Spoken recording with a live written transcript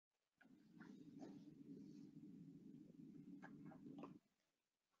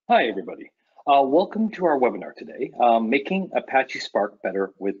Hi, everybody. Welcome to our webinar today, Making Apache Spark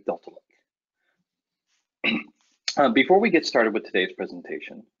Better with Delta Lake. Before we get started with today's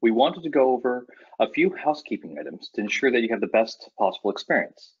presentation, we wanted to go over a few housekeeping items to ensure that you have the best possible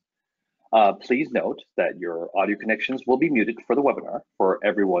experience. Please note that your audio connections will be muted for the webinar for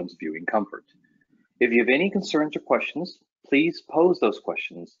everyone's viewing comfort. If you have any concerns or questions, please pose those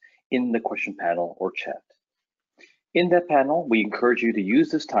questions in the question panel or chat. In that panel, we encourage you to use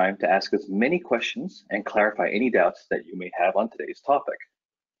this time to ask us many questions and clarify any doubts that you may have on today's topic.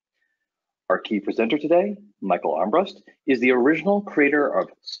 Our key presenter today, Michael Armbrust, is the original creator of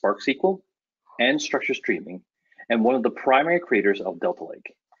Spark SQL and structured streaming, and one of the primary creators of Delta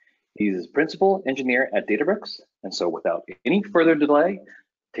Lake. He's principal engineer at Databricks, and so without any further delay,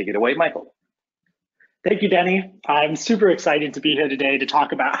 take it away, Michael. Thank you, Denny. I'm super excited to be here today to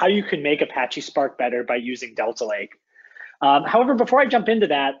talk about how you can make Apache Spark better by using Delta Lake. However, before I jump into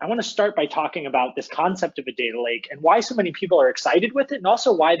that, I want to start by talking about this concept of a data lake and why so many people are excited with it, and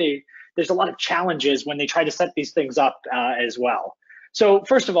also why there's a lot of challenges when they try to set these things up as well. So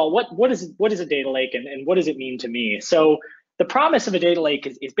first of all, what is a data lake and what does it mean to me? So the promise of a data lake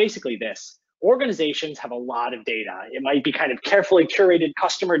is basically this. Organizations have a lot of data. It might be kind of carefully curated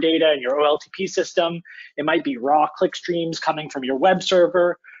customer data in your OLTP system. It might be raw click streams coming from your web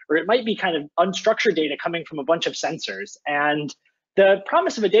server, or it might be kind of unstructured data coming from a bunch of sensors. And the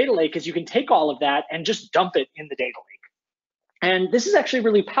promise of a data lake is you can take all of that and just dump it in the data lake. And this is actually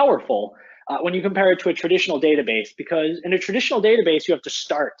really powerful when you compare it to a traditional database, because in a traditional database, you have to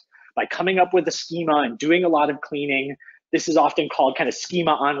start by coming up with a schema and doing a lot of cleaning. This is often called kind of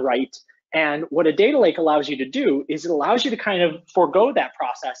schema on write. And what a data lake allows you to do is it allows you to kind of forego that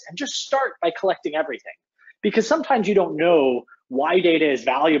process and just start by collecting everything. Because sometimes you don't know why data is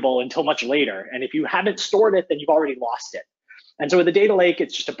valuable until much later. And if you haven't stored it, then you've already lost it. And so with a data lake,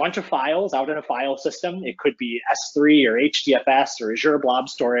 it's just a bunch of files out in a file system. It could be S3 or HDFS or Azure Blob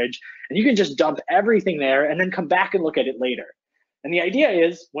Storage. And you can just dump everything there and then come back and look at it later. And the idea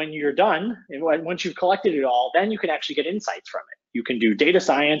is when you're done, and once you've collected it all, then you can actually get insights from it. You can do data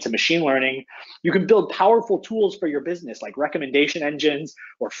science and machine learning. You can build powerful tools for your business like recommendation engines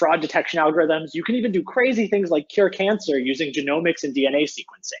or fraud detection algorithms. You can even do crazy things like cure cancer using genomics and DNA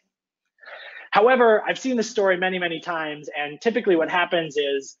sequencing. However, I've seen this story many, many times, and typically what happens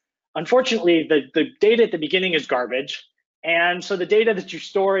is, unfortunately, the data at the beginning is garbage. And so the data that you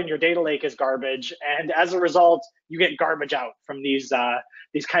store in your data lake is garbage. And as a result, you get garbage out from these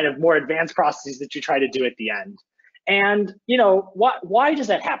kind of more advanced processes that you try to do at the end. And why does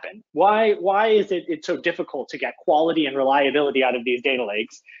that happen? Why is it so difficult to get quality and reliability out of these data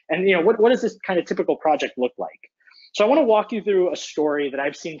lakes? And what does this kind of typical project look like? So I want to walk you through a story that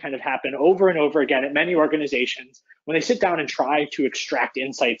I've seen kind of happen over and over again at many organizations when they sit down and try to extract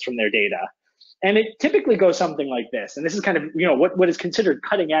insights from their data. And it typically goes something like this. And this is kind of what is considered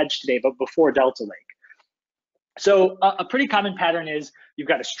cutting edge today, but before Delta Lake. So a pretty common pattern is you've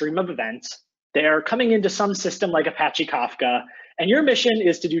got a stream of events. They're coming into some system like Apache Kafka, and your mission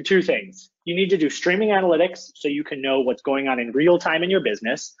is to do two things. You need to do streaming analytics so you can know what's going on in real time in your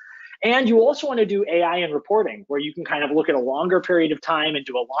business. And you also want to do AI and reporting, where you can kind of look at a longer period of time and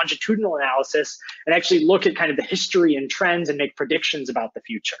do a longitudinal analysis and actually look at kind of the history and trends and make predictions about the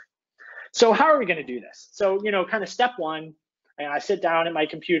future. So how are we going to do this? So, kind of step one, I sit down at my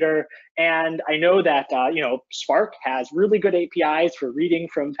computer and I know that, Spark has really good APIs for reading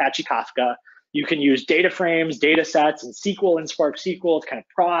from Apache Kafka. You can use data frames, data sets, and SQL and Spark SQL to kind of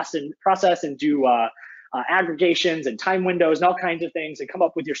process and do aggregations and time windows and all kinds of things and come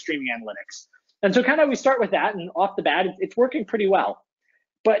up with your streaming analytics. And so kind of we start with that, and off the bat, it's working pretty well.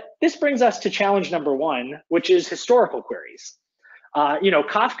 But this brings us to challenge number one, which is historical queries.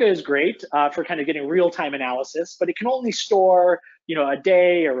 Kafka is great for kind of getting real-time analysis, but it can only store, a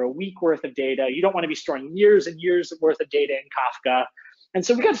day or a week worth of data. You don't want to be storing years and years worth of data in Kafka. And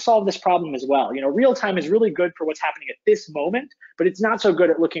so we got to solve this problem as well. Real time is really good for what's happening at this moment, but it's not so good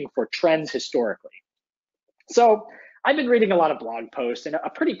at looking for trends historically. So I've been reading a lot of blog posts, and a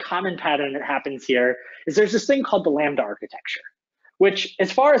pretty common pattern that happens here is there's this thing called the Lambda architecture, which,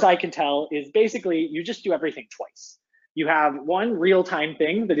 as far as I can tell, is basically you just do everything twice. You have one real-time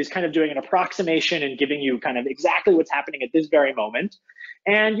thing that is kind of doing an approximation and giving you kind of exactly what's happening at this very moment.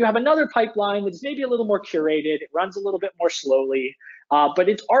 And you have another pipeline that's maybe a little more curated. It runs a little bit more slowly, but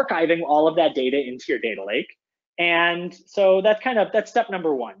it's archiving all of that data into your data lake. And so that's step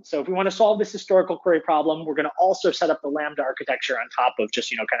number one. So if we want to solve this historical query problem, we're going to also set up the Lambda architecture on top of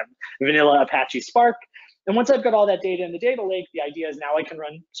just, kind of vanilla Apache Spark. And once I've got all that data in the data lake, the idea is now I can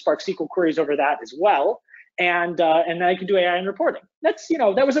run Spark SQL queries over that as well. and then I can do AI and reporting. That's,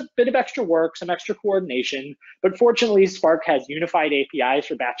 that was a bit of extra work, some extra coordination, but fortunately Spark has unified APIs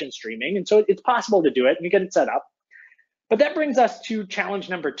for batch and streaming, and so it's possible to do it and you get it set up. But that brings us to challenge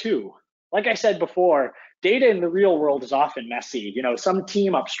number 2. Like I said before, data in the real world is often messy. Some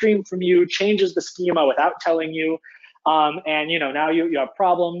team upstream from you changes the schema without telling you, and now you have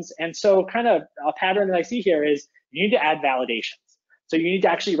problems. And so kind of a pattern that I see here is you need to add validations. So you need to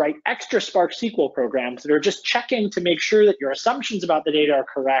actually write extra Spark SQL programs that are just checking to make sure that your assumptions about the data are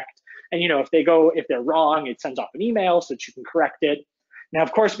correct. And if they're wrong, it sends off an email so that you can correct it. Now,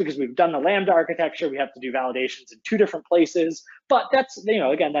 of course, because we've done the Lambda architecture, we have to do validations in 2 different places. But that's,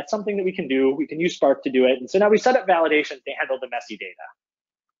 again, that's something that we can do. We can use Spark to do it. And so now we set up validations to handle the messy data.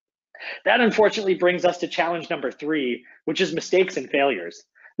 That unfortunately brings us to challenge number 3, which is mistakes and failures.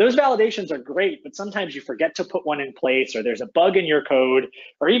 Those validations are great, but sometimes you forget to put one in place, or there's a bug in your code,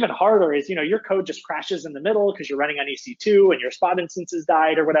 or even harder is, your code just crashes in the middle because you're running on EC2 and your spot instances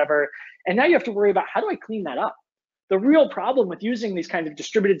died or whatever. And now you have to worry about, how do I clean that up? The real problem with using these kind of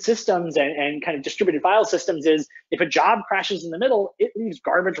distributed systems and kind of distributed file systems is if a job crashes in the middle, it leaves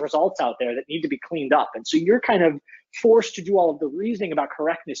garbage results out there that need to be cleaned up. And so you're kind of forced to do all of the reasoning about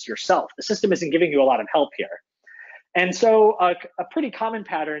correctness yourself. The system isn't giving you a lot of help here. And so a pretty common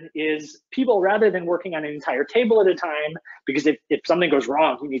pattern is people, rather than working on an entire table at a time, because if something goes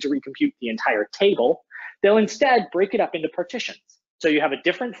wrong, you need to recompute the entire table, they'll instead break it up into partitions. So you have a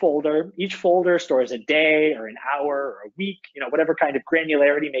different folder. Each folder stores a day or an hour or a week, whatever kind of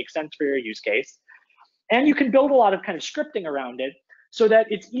granularity makes sense for your use case. And you can build a lot of kind of scripting around it so that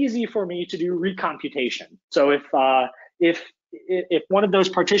it's easy for me to do recomputation. So if one of those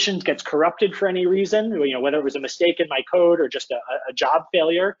partitions gets corrupted for any reason, whether it was a mistake in my code or just a job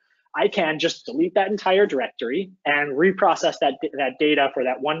failure, I can just delete that entire directory and reprocess that data for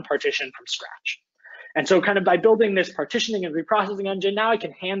that one partition from scratch. And so kind of by building this partitioning and reprocessing engine, now I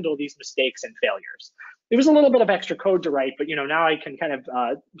can handle these mistakes and failures. It was a little bit of extra code to write, but now I can kind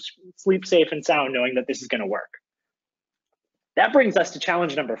of sleep safe and sound knowing that this is going to work. That brings us to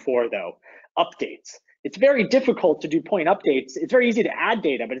challenge number 4, though, updates. It's very difficult to do point updates. It's very easy to add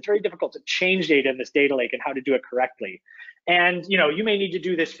data, but it's very difficult to change data in this data lake and how to do it correctly. And you may need to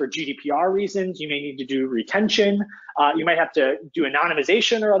do this for GDPR reasons. You may need to do retention. You might have to do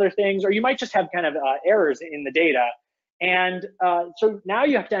anonymization or other things, or you might just have kind of errors in the data. And so now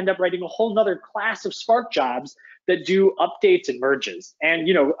you have to end up writing a whole nother class of Spark jobs that do updates and merges. And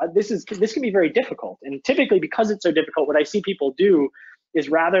this can be very difficult. And typically, because it's so difficult, what I see people do is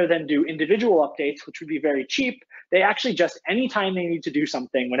rather than do individual updates, which would be very cheap, they actually just, anytime they need to do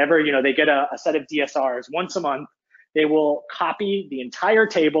something, whenever they get a set of DSRs once a month, they will copy the entire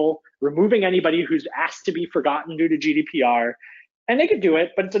table, removing anybody who's asked to be forgotten due to GDPR. And they could do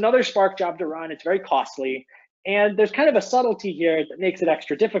it, but it's another Spark job to run. It's very costly. And there's kind of a subtlety here that makes it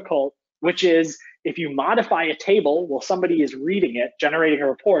extra difficult, which is if you modify a table while somebody is reading it, generating a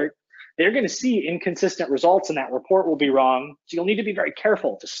report, they're going to see inconsistent results and that report will be wrong. So you'll need to be very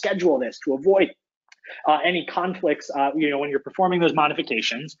careful to schedule this to avoid any conflicts, when you're performing those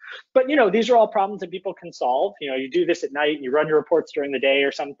modifications. But, these are all problems that people can solve. You do this at night and you run your reports during the day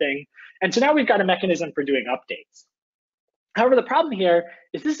or something. And so now we've got a mechanism for doing updates. However, the problem here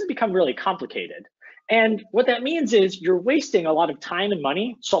is this has become really complicated. And what that means is you're wasting a lot of time and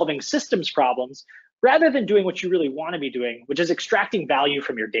money solving systems problems rather than doing what you really want to be doing, which is extracting value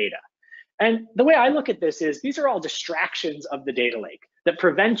from your data. And the way I look at this is these are all distractions of the data lake that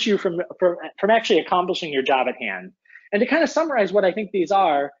prevent you from actually accomplishing your job at hand. And to kind of summarize what I think these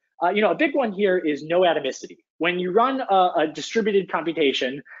are, a big one here is no atomicity. When you run a distributed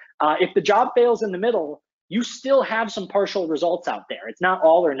computation, if the job fails in the middle, you still have some partial results out there. It's not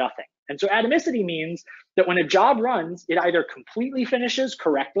all or nothing. And so atomicity means that when a job runs, it either completely finishes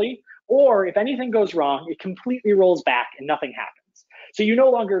correctly, or if anything goes wrong, it completely rolls back and nothing happens. So you no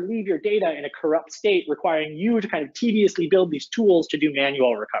longer leave your data in a corrupt state, requiring you to kind of tediously build these tools to do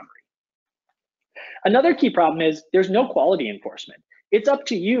manual recovery. Another key problem is there's no quality enforcement. It's up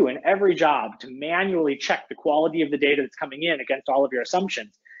to you in every job to manually check the quality of the data that's coming in against all of your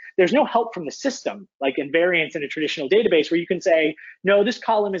assumptions. There's no help from the system, like invariance in a traditional database, where you can say, no, this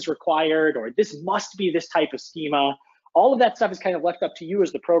column is required, or this must be this type of schema. All of that stuff is kind of left up to you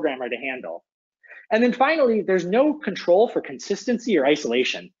as the programmer to handle. And then finally, there's no control for consistency or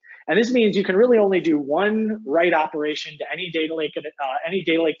isolation. And this means you can really only do one write operation to any data lake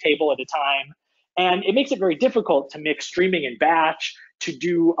table at a time. And it makes it very difficult to mix streaming and batch, to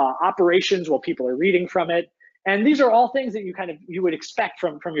do operations while people are reading from it. And these are all things that you would expect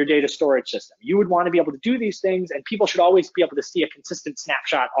from your data storage system. You would want to be able to do these things, and people should always be able to see a consistent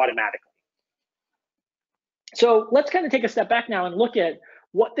snapshot automatically. So let's kind of take a step back now and look at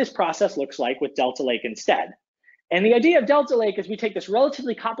what this process looks like with Delta Lake instead. And the idea of Delta Lake is we take this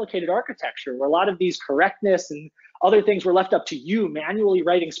relatively complicated architecture where a lot of these correctness and other things were left up to you manually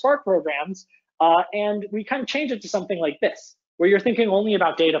writing Spark programs, and we kind of change it to something like this, where you're thinking only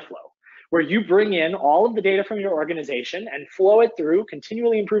about data flow, where you bring in all of the data from your organization and flow it through,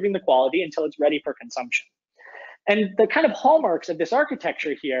 continually improving the quality until it's ready for consumption. And the kind of hallmarks of this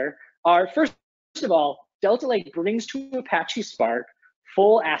architecture here are, first of all, Delta Lake brings to Apache Spark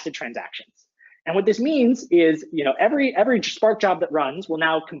full ACID transactions. And what this means is, every Spark job that runs will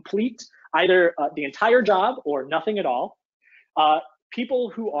now complete either the entire job or nothing at all. People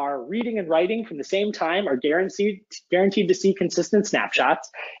who are reading and writing from the same time are guaranteed to see consistent snapshots.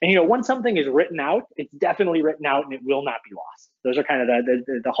 And once something is written out, it's definitely written out and it will not be lost. Those are kind of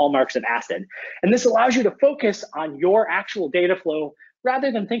the hallmarks of ACID. And this allows you to focus on your actual data flow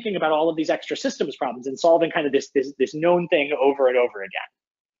rather than thinking about all of these extra systems problems and solving kind of this known thing over and over again.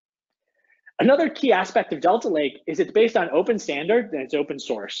 Another key aspect of Delta Lake is it's based on open standard and it's open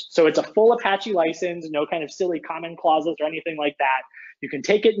source. So it's a full Apache license, no kind of silly common clauses or anything like that. You can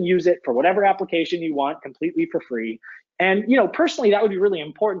take it and use it for whatever application you want completely for free. And personally, that would be really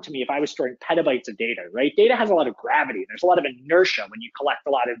important to me if I was storing petabytes of data, right? Data has a lot of gravity. There's a lot of inertia when you collect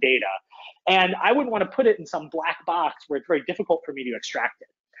a lot of data. And I wouldn't want to put it in some black box where it's very difficult for me to extract it.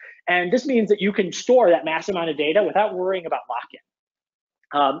 And this means that you can store that massive amount of data without worrying about lock-in.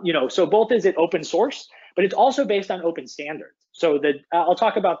 So both is it open source, but it's also based on open standards. So I'll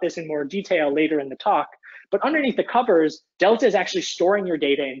talk about this in more detail later in the talk, but underneath the covers, Delta is actually storing your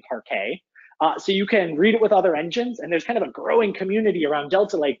data in Parquet. So you can read it with other engines, and there's kind of a growing community around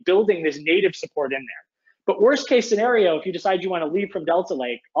Delta Lake building this native support in there. But worst case scenario, if you decide you want to leave from Delta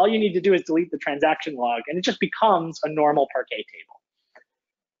Lake, all you need to do is delete the transaction log, and it just becomes a normal Parquet table.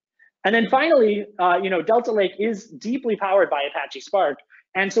 And then finally, Delta Lake is deeply powered by Apache Spark.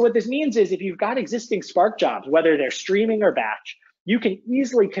 And so what this means is if you've got existing Spark jobs, whether they're streaming or batch, you can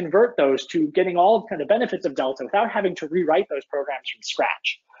easily convert those to getting all kind of benefits of Delta without having to rewrite those programs from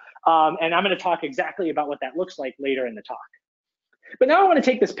scratch. And I'm going to talk exactly about what that looks like later in the talk. But now I want to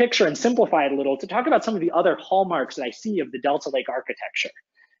take this picture and simplify it a little to talk about some of the other hallmarks that I see of the Delta Lake architecture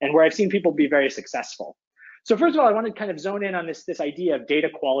and where I've seen people be very successful. So first of all, I want to kind of zone in on this idea of data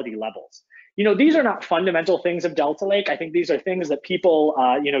quality levels. These are not fundamental things of Delta Lake. I think these are things that people,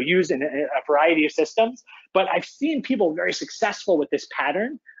 use in a variety of systems. But I've seen people very successful with this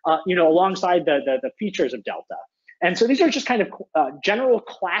pattern, alongside the features of Delta. And so these are just kind of general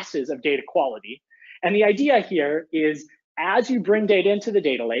classes of data quality. And the idea here is as you bring data into the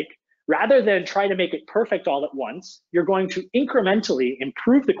data lake, rather than try to make it perfect all at once, you're going to incrementally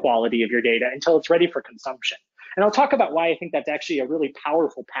improve the quality of your data until it's ready for consumption. And I'll talk about why I think that's actually a really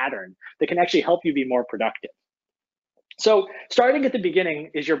powerful pattern that can actually help you be more productive. So starting at the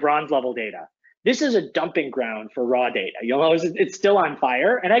beginning is your bronze level data. This is a dumping ground for raw data. You'll notice it's still on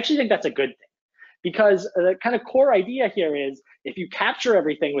fire. And I actually think that's a good thing because the kind of core idea here is if you capture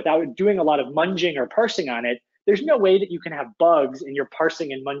everything without doing a lot of munging or parsing on it, there's no way that you can have bugs in your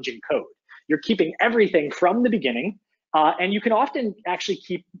parsing and munging code. You're keeping everything from the beginning, and you can often actually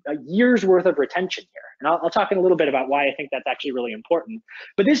keep a year's worth of retention here. And I'll talk in a little bit about why I think that's actually really important.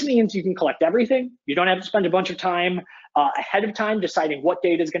 But this means you can collect everything. You don't have to spend a bunch of time ahead of time deciding what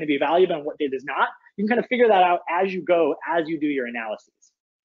data is going to be valuable and what data is not. You can kind of figure that out as you go, as you do your analyses.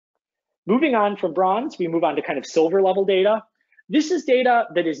 Moving on from bronze, we move on to kind of silver level data. This is data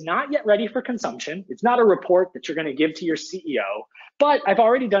that is not yet ready for consumption. It's not a report that you're going to give to your CEO, but I've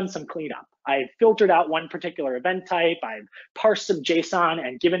already done some cleanup. I've filtered out one particular event type. I've parsed some JSON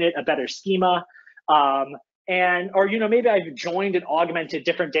and given it a better schema. Maybe I've joined and augmented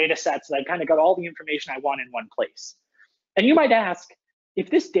different data sets that I've kind of got all the information I want in one place. And you might ask, if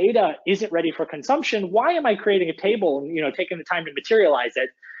this data isn't ready for consumption, why am I creating a table and taking the time to materialize it?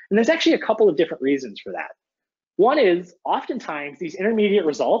 And there's actually a couple of different reasons for that. One is oftentimes these intermediate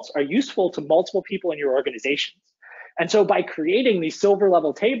results are useful to multiple people in your organizations. And so by creating these silver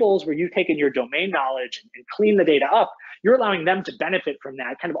level tables where you've taken your domain knowledge and clean the data up, you're allowing them to benefit from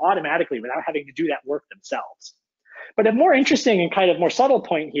that kind of automatically without having to do that work themselves. But a more interesting and kind of more subtle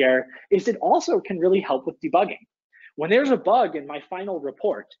point here is it also can really help with debugging. When there's a bug in my final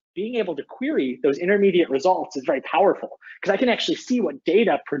report, being able to query those intermediate results is very powerful because I can actually see what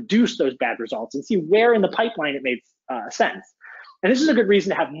data produced those bad results and see where in the pipeline it made sense. And this is a good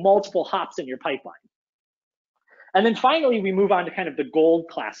reason to have multiple hops in your pipeline. And then finally, we move on to kind of the gold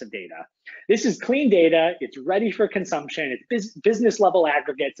class of data. This is clean data. It's ready for consumption. It's business level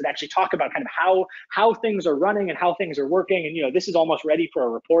aggregates that actually talk about kind of how things are running and how things are working. And this is almost ready for a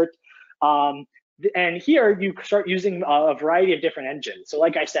report. And here you start using a variety of different engines. So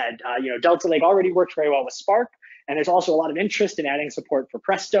like I said, Delta Lake already works very well with Spark, and there's also a lot of interest in adding support for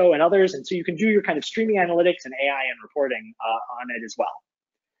Presto and others. And so you can do your kind of streaming analytics and AI and reporting on it as well.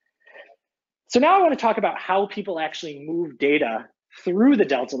 So now I want to talk about how people actually move data through the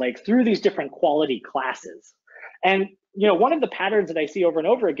Delta Lake, through these different quality classes. And one of the patterns that I see over and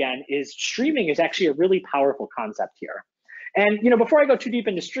over again is streaming is actually a really powerful concept here. And before I go too deep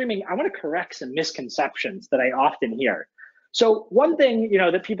into streaming, I want to correct some misconceptions that I often hear. So one thing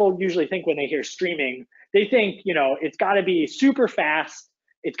that people usually think when they hear streaming, they think it's got to be super fast,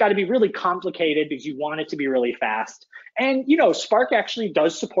 it's got to be really complicated because you want it to be really fast. And Spark actually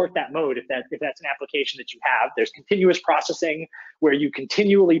does support that mode if that's an application that you have. There's continuous processing where you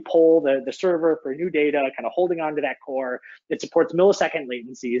continually pull the server for new data, kind of holding on to that core. It supports millisecond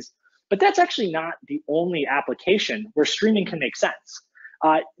latencies. But that's actually not the only application where streaming can make sense.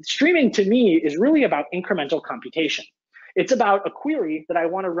 Streaming to me is really about incremental computation. It's about a query that I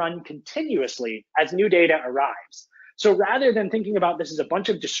want to run continuously as new data arrives. So rather than thinking about this as a bunch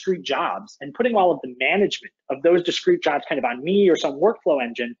of discrete jobs and putting all of the management of those discrete jobs kind of on me or some workflow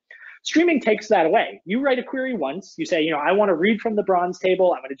engine, streaming takes that away. You write a query once, you say, I want to read from the bronze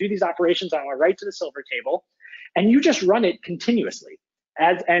table, I'm going to do these operations, I want to write to the silver table, and you just run it continuously.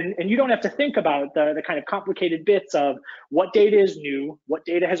 And you don't have to think about the kind of complicated bits of what data is new, what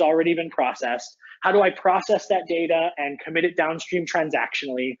data has already been processed, how do I process that data and commit it downstream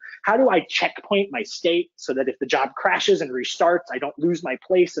transactionally, how do I checkpoint my state so that if the job crashes and restarts, I don't lose my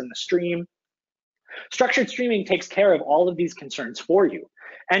place in the stream. Structured streaming takes care of all of these concerns for you.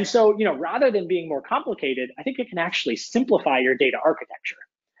 And so, rather than being more complicated, I think it can actually simplify your data architecture.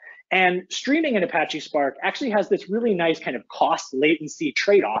 And streaming in Apache Spark actually has this really nice kind of cost latency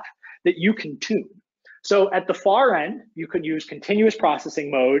trade-off that you can tune. So at the far end, you could use continuous processing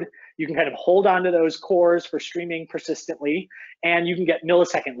mode. You can kind of hold on to those cores for streaming persistently, and you can get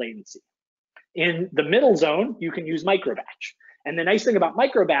millisecond latency. In the middle zone, you can use microbatch. And the nice thing about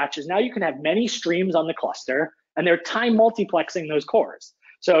microbatch is now you can have many streams on the cluster, and they're time multiplexing those cores.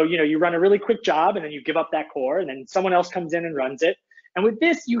 So you run a really quick job, and then you give up that core, and then someone else comes in and runs it. And with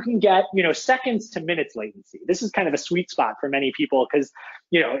this, you can get seconds to minutes latency. This is kind of a sweet spot for many people because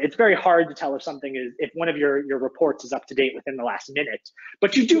it's very hard to tell if one of your reports is up to date within the last minute,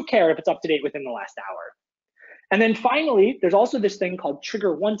 but you do care if it's up to date within the last hour. And then finally, there's also this thing called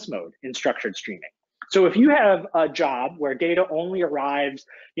trigger once mode in structured streaming. So if you have a job where data only arrives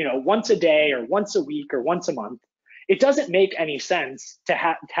once a day or once a week or once a month, it doesn't make any sense to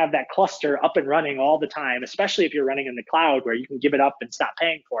have that cluster up and running all the time, especially if you're running in the cloud where you can give it up and stop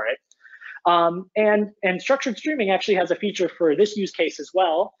paying for it. And structured streaming actually has a feature for this use case as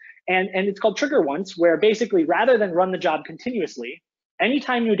well. And it's called trigger once, where basically rather than run the job continuously,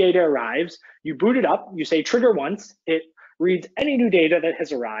 anytime new data arrives, you boot it up, you say trigger once, it reads any new data that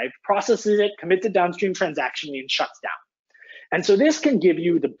has arrived, processes it, commits it downstream transactionally, and shuts down. And so this can give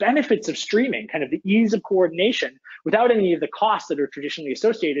you the benefits of streaming, kind of the ease of coordination without any of the costs that are traditionally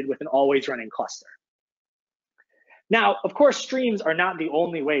associated with an always running cluster. Now, of course, streams are not the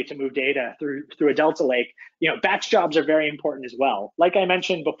only way to move data through a Delta Lake. Batch jobs are very important as well. Like I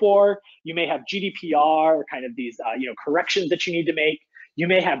mentioned before, you may have GDPR or kind of these corrections that you need to make. You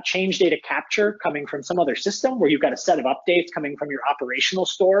may have change data capture coming from some other system where you've got a set of updates coming from your operational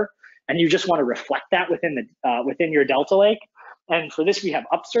store, and you just want to reflect that within your Delta Lake. And for this, we have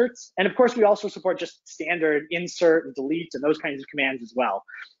upserts. And of course, we also support just standard insert and delete and those kinds of commands as well.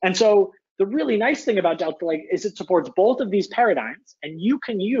 And so the really nice thing about Delta Lake is it supports both of these paradigms, and you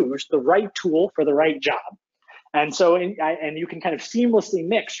can use the right tool for the right job. And so, and you can kind of seamlessly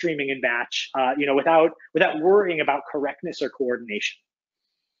mix streaming and batch, without worrying about correctness or coordination.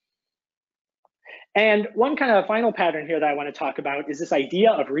 And one kind of final pattern here that I want to talk about is this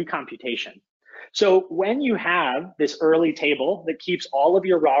idea of recomputation. So when you have this early table that keeps all of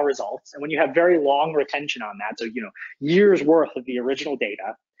your raw results, and when you have very long retention on that, so years worth of the original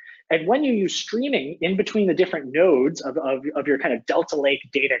data, and when you use streaming in between the different nodes of your kind of Delta Lake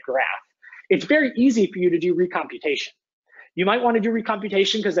data graph, it's very easy for you to do recomputation. You might want to do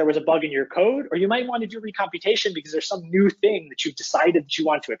recomputation because there was a bug in your code, or you might want to do recomputation because there's some new thing that you've decided that you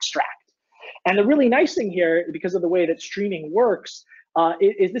want to extract. And the really nice thing here, because of the way that streaming works,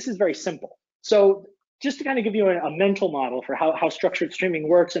 is this is very simple. So just to kind of give you a mental model for how structured streaming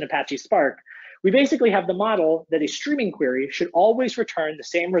works in Apache Spark, we basically have the model that a streaming query should always return the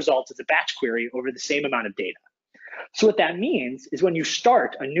same results as a batch query over the same amount of data. So what that means is when you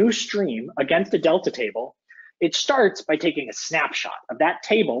start a new stream against a Delta table, it starts by taking a snapshot of that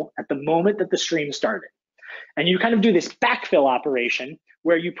table at the moment that the stream started. And you kind of do this backfill operation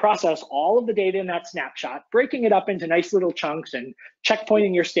where you process all of the data in that snapshot, breaking it up into nice little chunks and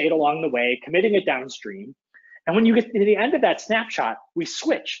checkpointing your state along the way, committing it downstream. And when you get to the end of that snapshot, we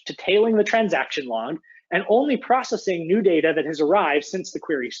switch to tailing the transaction log and only processing new data that has arrived since the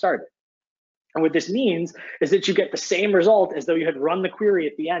query started. And what this means is that you get the same result as though you had run the query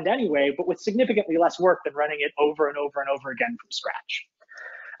at the end anyway, but with significantly less work than running it over and over and over again from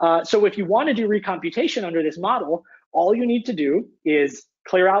scratch. So if you want to do recomputation under this model, all you need to do is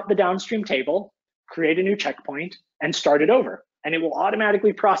clear out the downstream table, create a new checkpoint, and start it over. And it will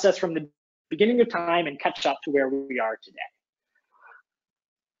automatically process from the beginning of time and catch up to where we are today.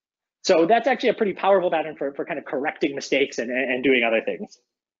 So that's actually a pretty powerful pattern for kind of correcting mistakes and doing other things.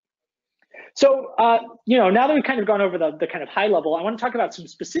 So, now that we've kind of gone over the kind of high level, I want to talk about some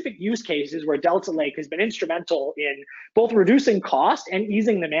specific use cases where Delta Lake has been instrumental in both reducing cost and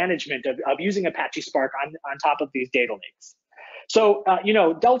easing the management of using Apache Spark on top of these data lakes. So,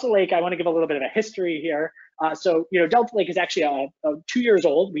 Delta Lake, I want to give a little bit of a history here. Delta Lake is actually 2 years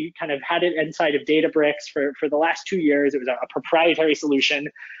old. We kind of had it inside of Databricks for the last 2 years. It was a proprietary solution.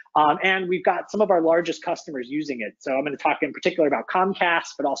 And we've got some of our largest customers using it. So I'm going to talk in particular about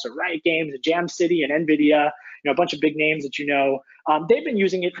Comcast, but also Riot Games, Jam City, and NVIDIA, a bunch of big names that you know. They've been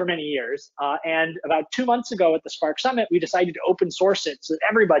using it for many years. And about 2 months ago at the Spark Summit, we decided to open source it so that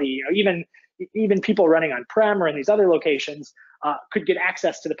everybody, even people running on-prem or in these other locations, could get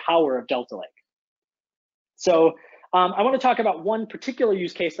access to the power of Delta Lake. So I want to talk about one particular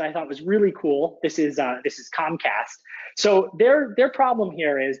use case that I thought was really cool. This is Comcast. So their problem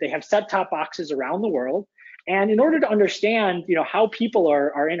here is they have set-top boxes around the world, and in order to understand how people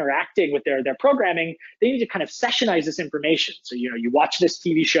are interacting with their programming, they need to kind of sessionize this information. So you watch this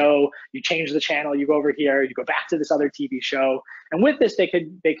TV show, you change the channel, you go over here, you go back to this other TV show, and with this they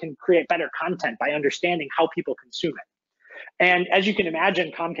can create better content by understanding how people consume it. And as you can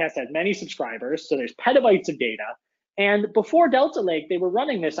imagine, Comcast has many subscribers, so there's petabytes of data. And before Delta Lake, they were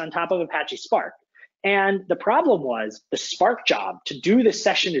running this on top of Apache Spark. And the problem was the Spark job to do this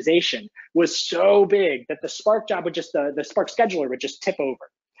sessionization was so big that the Spark job would just, the Spark scheduler would just tip over.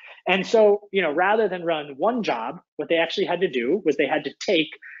 And so, rather than run one job, what they actually had to do was they had to take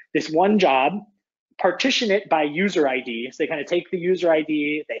this one job, partition it by user ID. So they kind of take the user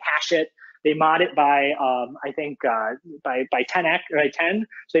ID, they hash it, they mod it by, by 10x or by 10.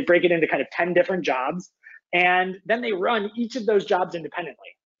 So they break it into kind of 10 different jobs. And then they run each of those jobs independently.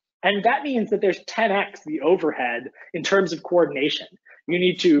 And that means that there's 10x the overhead in terms of coordination. You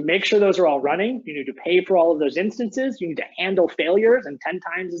need to make sure those are all running. You need to pay for all of those instances. You need to handle failures and 10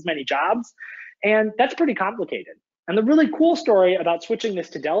 times as many jobs. And that's pretty complicated. And the really cool story about switching this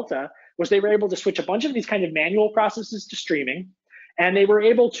to Delta was they were able to switch a bunch of these kind of manual processes to streaming. And they were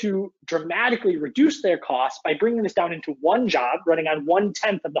able to dramatically reduce their costs by bringing this down into one job running on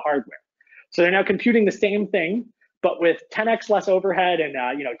 1/10 of the hardware. So they're now computing the same thing, but with 10x less overhead and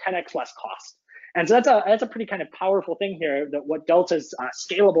 10x less cost. And so that's a pretty kind of powerful thing here, that what Delta's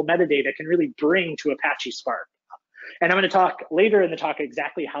scalable metadata can really bring to Apache Spark. And I'm going to talk later in the talk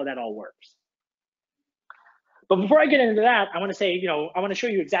exactly how that all works. But before I get into that, I want to say, I want to show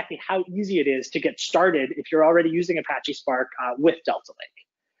you exactly how easy it is to get started if you're already using Apache Spark with Delta Lake.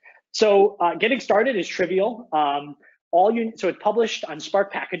 So getting started is trivial. So it's published on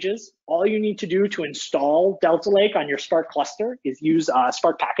Spark packages. All you need to do to install Delta Lake on your Spark cluster is use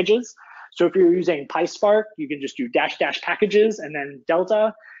Spark packages. So if you're using PySpark, you can just do -- packages and then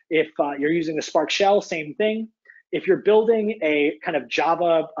Delta. If you're using the Spark shell, same thing. If you're building a kind of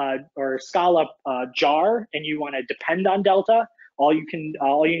Java or Scala jar and you want to depend on Delta, all you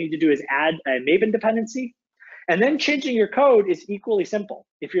need to do is add a Maven dependency. And then changing your code is equally simple.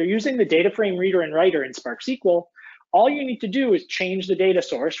 If you're using the data frame reader and writer in Spark SQL, all you need to do is change the data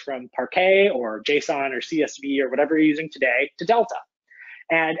source from Parquet or JSON or CSV or whatever you're using today to Delta.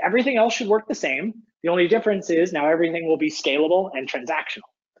 And everything else should work the same. The only difference is now everything will be scalable and transactional,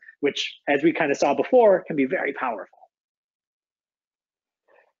 which, as we kind of saw before, can be very powerful.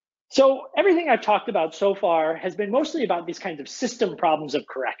 So everything I've talked about so far has been mostly about these kinds of system problems of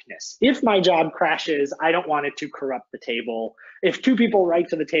correctness. If my job crashes, I don't want it to corrupt the table. If two people write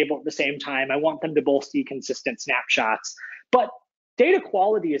to the table at the same time, I want them to both see consistent snapshots. But data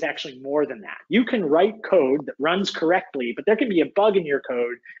quality is actually more than that. You can write code that runs correctly, but there can be a bug in your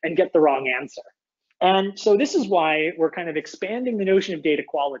code and get the wrong answer. And so this is why we're kind of expanding the notion of data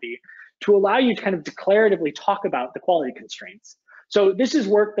quality to allow you to kind of declaratively talk about the quality constraints. So this is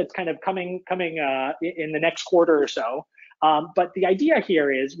work that's kind of coming in the next quarter or so. But the idea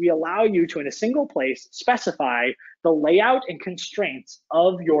here is we allow you to, in a single place, specify the layout and constraints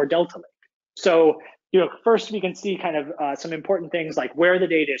of your Delta Lake. So first we can see kind of some important things like where the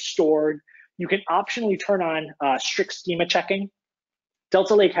data is stored. You can optionally turn on strict schema checking.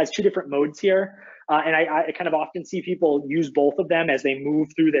 Delta Lake has two different modes here, and I kind of often see people use both of them as they move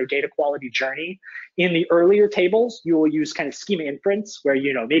through their data quality journey. In the earlier tables, you will use kind of schema inference, where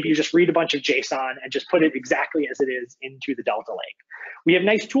maybe you just read a bunch of JSON and just put it exactly as it is into the Delta Lake. We have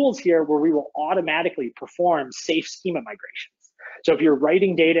nice tools here where we will automatically perform safe schema migrations. So if you're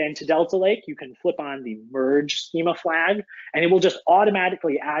writing data into Delta Lake, you can flip on the merge schema flag, and it will just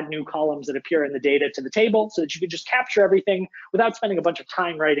automatically add new columns that appear in the data to the table so that you can just capture everything without spending a bunch of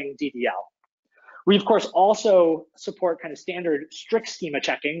time writing DDL. We, of course, also support kind of standard strict schema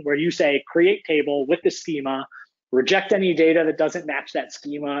checking, where you say create table with the schema, reject any data that doesn't match that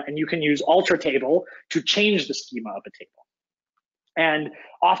schema, and you can use alter table to change the schema of a table. And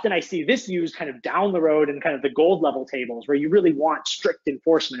often I see this used kind of down the road in kind of the gold level tables where you really want strict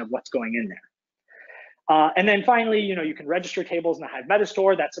enforcement of what's going in there. And then finally, you can register tables in the Hive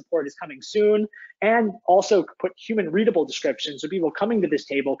Metastore. That support is coming soon. And also put human readable descriptions so people coming to this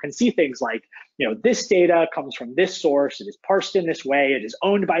table can see things like, this data comes from this source, it is parsed in this way, it is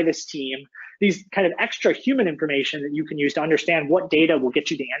owned by this team. These kind of extra human information that you can use to understand what data will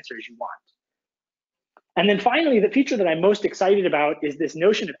get you the answers you want. And then finally, the feature that I'm most excited about is this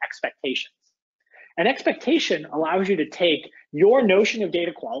notion of expectations. An expectation allows you to take your notion of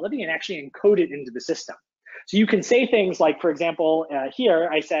data quality and actually encode it into the system. So you can say things like, for example, here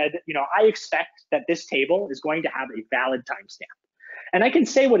I said, I expect that this table is going to have a valid timestamp. And I can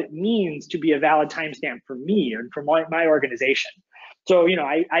say what it means to be a valid timestamp for me and for my organization. So,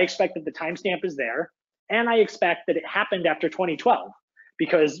 I expect that the timestamp is there, and I expect that it happened after 2012.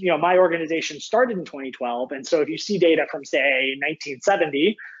 Because my organization started in 2012, and so if you see data from, say,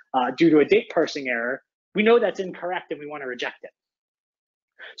 1970 due to a date parsing error, we know that's incorrect and we want to reject it.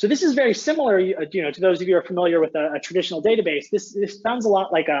 So this is very similar, to those of you who are familiar with a traditional database. This sounds a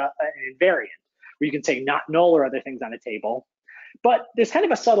lot like an invariant, where you can say not null or other things on a table. But there's kind of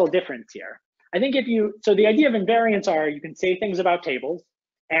a subtle difference here. I think so the idea of invariants are you can say things about tables,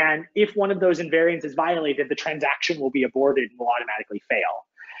 and if one of those invariants is violated, the transaction will be aborted and will automatically fail.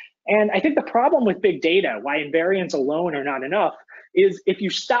 And I think the problem with big data, why invariants alone are not enough, is if you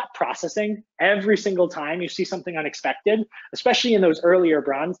stop processing every single time you see something unexpected, especially in those earlier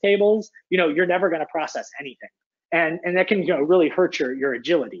bronze tables, you're never going to process anything. And that can really hurt your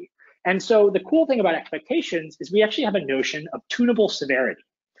agility. And so the cool thing about expectations is we actually have a notion of tunable severity.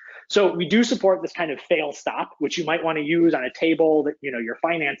 So we do support this kind of fail stop, which you might want to use on a table that your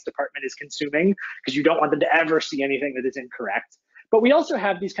finance department is consuming, because you don't want them to ever see anything that is incorrect. But we also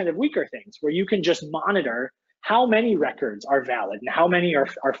have these kind of weaker things where you can just monitor how many records are valid and how many are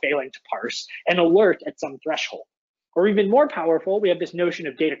failing to parse and alert at some threshold. Or even more powerful, we have this notion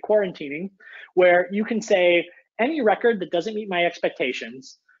of data quarantining, where you can say any record that doesn't meet my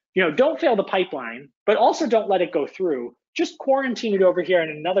expectations, don't fail the pipeline, but also don't let it go through. Just quarantine it over here in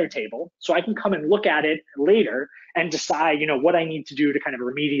another table so I can come and look at it later and decide, what I need to do to kind of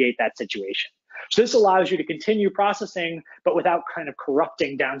remediate that situation. So this allows you to continue processing, but without kind of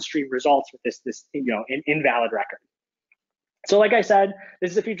corrupting downstream results with this invalid record. So like I said,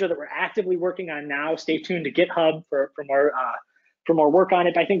 this is a feature that we're actively working on now. Stay tuned to GitHub for more work on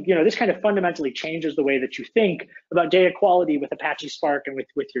it. But I think this kind of fundamentally changes the way that you think about data quality with Apache Spark and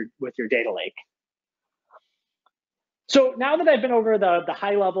with your data lake. So now that I've been over the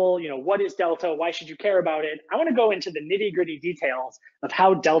high level, what is Delta? Why should you care about it? I want to go into the nitty-gritty details of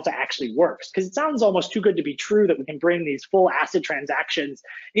how Delta actually works, because it sounds almost too good to be true that we can bring these full ACID transactions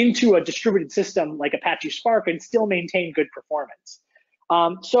into a distributed system like Apache Spark and still maintain good performance.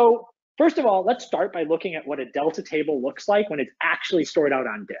 So first of all, let's start by looking at what a Delta table looks like when it's actually stored out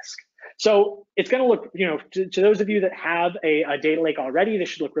on disk. So it's going to look, to those of you that have a data lake already, this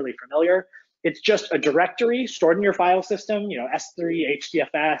should look really familiar. It's just a directory stored in your file system, S3,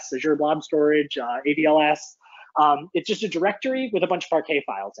 HDFS, Azure Blob Storage, ADLS. It's just a directory with a bunch of Parquet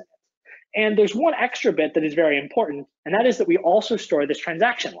files in it. And there's one extra bit that is very important, and that is that we also store this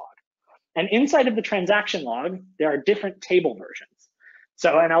transaction log. And inside of the transaction log, there are different table versions.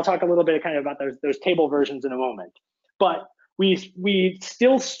 So, and I'll talk a little bit kind of about those table versions in a moment. But we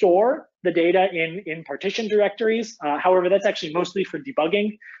still store the data in partition directories. However, that's actually mostly for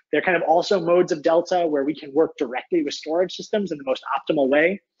debugging. There are kind of also modes of Delta where we can work directly with storage systems in the most optimal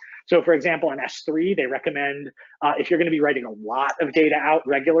way. So for example, on S3, they recommend if you're going to be writing a lot of data out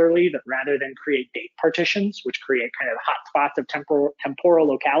regularly, that rather than create date partitions, which create kind of hotspots of temporal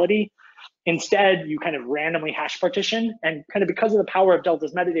locality, instead you kind of randomly hash partition. And kind of because of the power of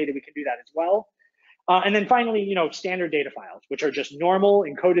Delta's metadata, we can do that as well. And then finally, standard data files, which are just normal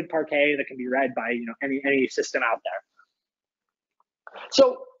encoded Parquet that can be read by any system out there.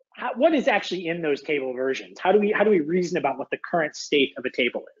 So what is actually in those table versions? How do we reason about what the current state of a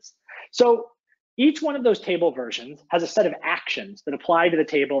table is? So each one of those table versions has a set of actions that apply to the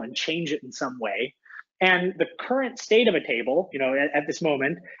table and change it in some way. And the current state of a table, at this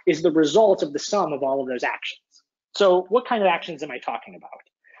moment, is the result of the sum of all of those actions. So what kind of actions am I talking about?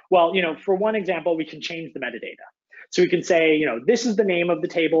 Well, for one example, we can change the metadata. So we can say, this is the name of the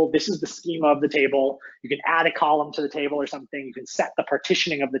table, this is the schema of the table. You can add a column to the table or something. You can set the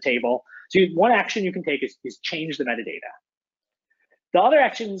partitioning of the table. So one action you can take is change the metadata. The other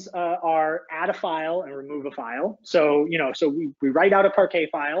actions are add a file and remove a file. So, we write out a Parquet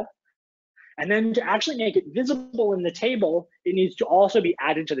file. And then to actually make it visible in the table, it needs to also be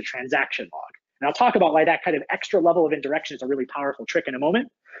added to the transaction log. And I'll talk about why that kind of extra level of indirection is a really powerful trick in a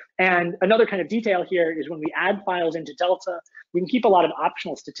moment. And another kind of detail here is when we add files into Delta, we can keep a lot of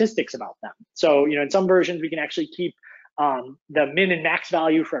optional statistics about them. So, in some versions, we can actually keep the min and max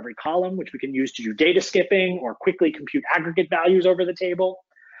value for every column, which we can use to do data skipping or quickly compute aggregate values over the table.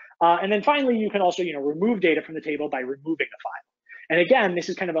 And then finally, you can also, remove data from the table by removing a file. And again, this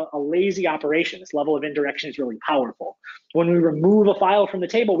is kind of a lazy operation. This level of indirection is really powerful. When we remove a file from the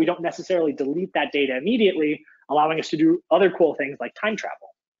table, we don't necessarily delete that data immediately, allowing us to do other cool things like time travel.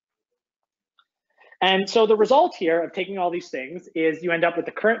 And so the result here of taking all these things is you end up with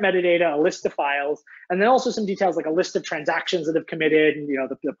the current metadata, a list of files, and then also some details like a list of transactions that have committed, and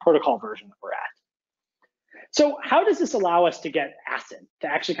the protocol version that we're at. So how does this allow us to get ACID, to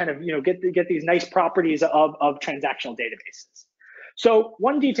actually kind of get these nice properties of transactional databases? So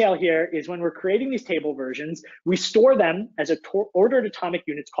one detail here is when we're creating these table versions, we store them as ordered atomic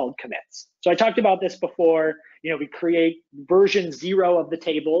units called commits. So I talked about this before. We create version 0 of the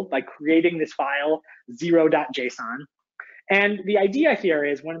table by creating this file 0.json. And the idea here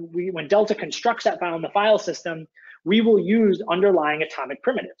is when Delta constructs that file in the file system, we will use underlying atomic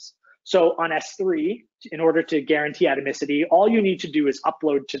primitives. So on S3, in order to guarantee atomicity, all you need to do is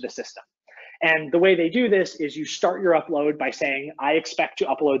upload to the system. And the way they do this is you start your upload by saying, I expect to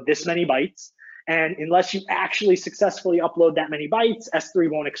upload this many bytes. And unless you actually successfully upload that many bytes,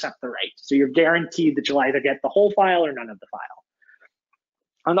 S3 won't accept the write. So you're guaranteed that you'll either get the whole file or none of the file.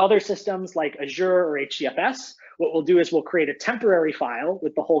 On other systems like Azure or HDFS, what we'll do is we'll create a temporary file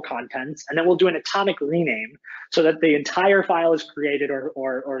with the whole contents, and then we'll do an atomic rename so that the entire file is created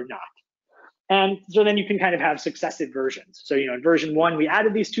or not. And so then you can kind of have successive versions. So in version 1, we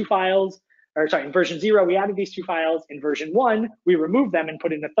added these two files. In version 0, we added these two files. In version 1, we removed them and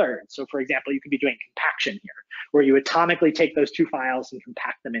put in a third. So for example, you could be doing compaction here, where you atomically take those two files and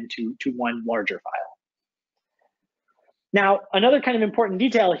compact them into one larger file. Now, another kind of important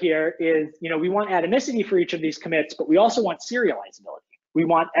detail here is, we want atomicity for each of these commits, but we also want serializability. We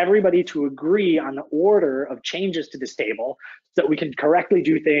want everybody to agree on the order of changes to this table so that we can correctly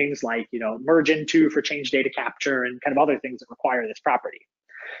do things like, merge into for change data capture and kind of other things that require this property.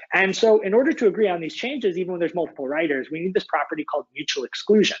 And so in order to agree on these changes, even when there's multiple writers, we need this property called mutual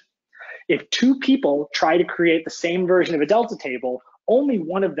exclusion. If two people try to create the same version of a Delta table, only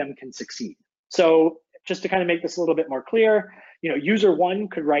one of them can succeed. So just to kind of make this a little bit more clear, user 1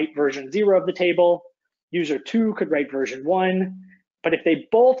 could write version 0 of the table, user 2 could write version 1, but if they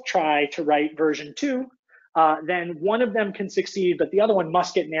both try to write version 2, then one of them can succeed, but the other one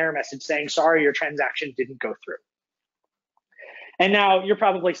must get an error message saying, sorry, your transaction didn't go through. And now you're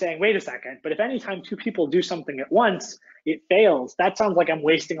probably saying, wait a second, but if anytime two people do something at once, it fails, that sounds like I'm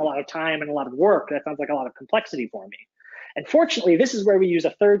wasting a lot of time and a lot of work. That sounds like a lot of complexity for me. And fortunately, this is where we use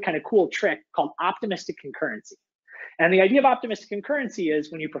a third kind of cool trick called optimistic concurrency. And the idea of optimistic concurrency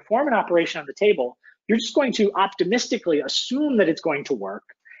is when you perform an operation on the table, you're just going to optimistically assume that it's going to work.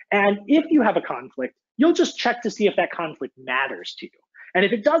 And if you have a conflict, you'll just check to see if that conflict matters to you. And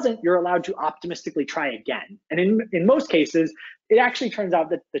if it doesn't, you're allowed to optimistically try again. And in most cases, it actually turns out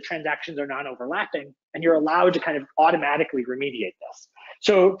that the transactions are non-overlapping, and you're allowed to kind of automatically remediate this.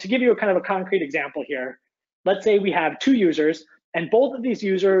 So to give you a kind of a concrete example here, let's say we have two users, and both of these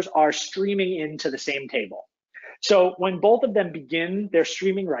users are streaming into the same table. So when both of them begin their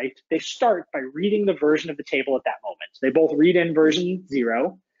streaming write, they start by reading the version of the table at that moment. They both read in version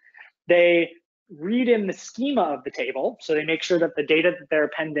 0. They read in the schema of the table, so they make sure that the data that they're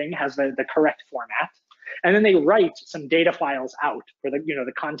appending has the correct format. And then they write some data files out for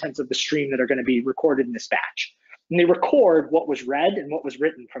the contents of the stream that are going to be recorded in this batch. And they record what was read and what was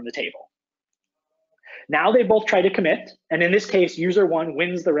written from the table. Now they both try to commit, and in this case, user 1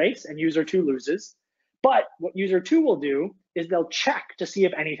 wins the race and user 2 loses. But what user 2 will do is they'll check to see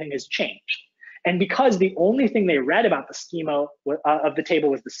if anything has changed. And because the only thing they read about the schema of the table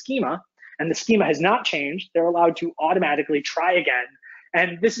was the schema, and the schema has not changed, they're allowed to automatically try again.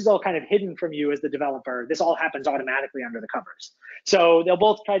 And this is all kind of hidden from you as the developer. This all happens automatically under the covers. So they'll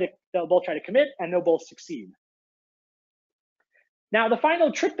both try to commit, and they'll both succeed. Now, the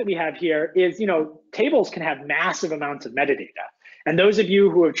final trick that we have here is, tables can have massive amounts of metadata. And those of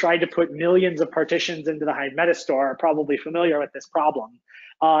you who have tried to put millions of partitions into the Hive metastore are probably familiar with this problem.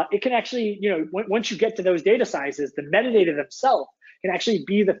 It can actually, once you get to those data sizes, the metadata themselves can actually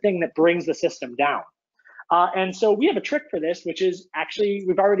be the thing that brings the system down. And so we have a trick for this, which is actually,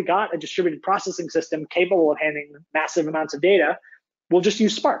 we've already got a distributed processing system capable of handling massive amounts of data. We'll just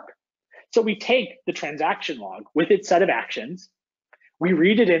use Spark. So we take the transaction log with its set of actions, we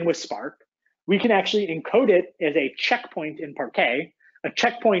read it in with Spark. We can actually encode it as a checkpoint in Parquet. A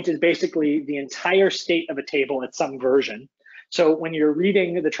checkpoint is basically the entire state of a table at some version. So when you're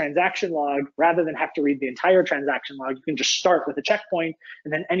reading the transaction log, rather than have to read the entire transaction log, you can just start with a checkpoint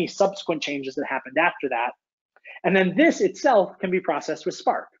and then any subsequent changes that happened after that. And then this itself can be processed with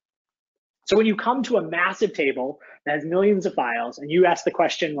Spark. So when you come to a massive table that has millions of files and you ask the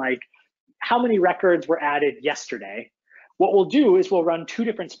question like, how many records were added yesterday? What we'll do is we'll run two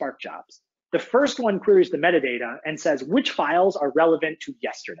different Spark jobs. The first one queries the metadata and says which files are relevant to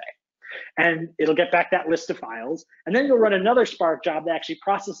yesterday. And it'll get back that list of files. And then you'll run another Spark job that actually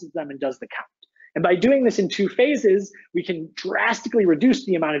processes them and does the count. And by doing this in two phases, we can drastically reduce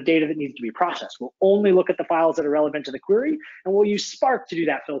the amount of data that needs to be processed. We'll only look at the files that are relevant to the query, and we'll use Spark to do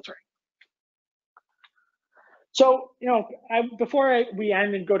that filtering. So, before we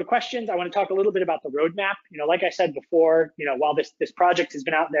end and go to questions, I want to talk a little bit about the roadmap. Like I said before, while this project has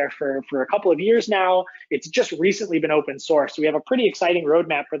been out there for a couple of years now, it's just recently been open source. So we have a pretty exciting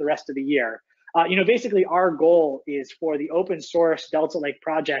roadmap for the rest of the year. Basically our goal is for the open source Delta Lake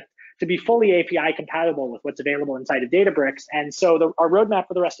project to be fully API compatible with what's available inside of Databricks. And so our roadmap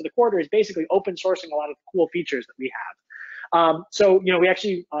for the rest of the quarter is basically open sourcing a lot of the cool features that we have. We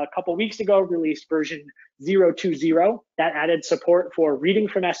actually, a couple weeks ago, released version 0.20 that added support for reading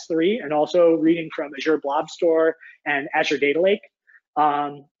from S3 and also reading from Azure Blob Store and Azure Data Lake.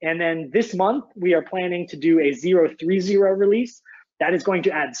 And then this month, we are planning to do a 0.30 release that is going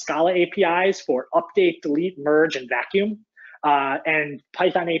to add Scala APIs for update, delete, merge, and vacuum. And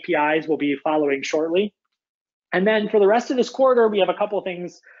Python APIs will be following shortly. And then for the rest of this quarter, we have a couple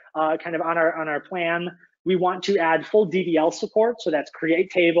things kind of on our plan. We want to add full DDL support, so that's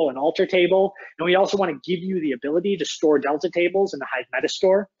create table and alter table. And we also want to give you the ability to store Delta tables in the Hive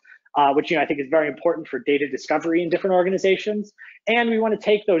metastore, which I think is very important for data discovery in different organizations. And we want to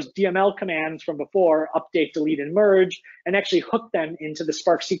take those DML commands from before, update, delete, and merge, and actually hook them into the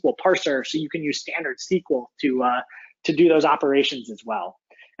Spark SQL parser, so you can use standard SQL to do those operations as well.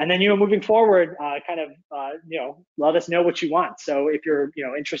 And then, moving forward, let us know what you want. So if you're,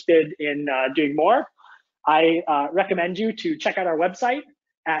 interested in doing more, I recommend you to check out our website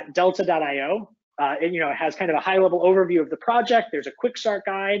at delta.io. It has kind of a high-level overview of the project. There's a quick start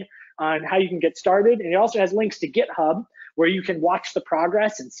guide on how you can get started. And it also has links to GitHub, where you can watch the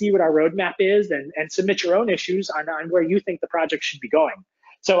progress and see what our roadmap is and submit your own issues on where you think the project should be going.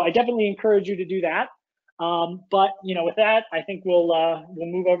 So I definitely encourage you to do that. But with that, I think we'll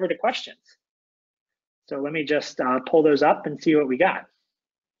move over to questions. So let me just pull those up and see what we got.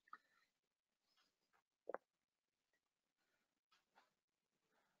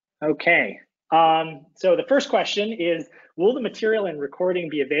 Okay, so the first question is, will the material and recording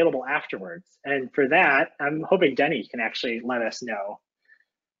be available afterwards? And for that, I'm hoping Denny can actually let us know.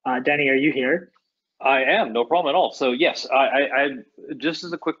 Denny, are you here? I am, no problem at all. So yes, I just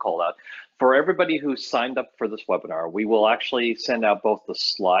as a quick call out, for everybody who signed up for this webinar, we will actually send out both the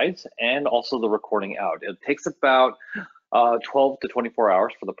slides and also the recording out. It takes about 12 to 24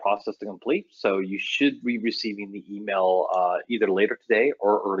 hours for the process to complete. So you should be receiving the email either later today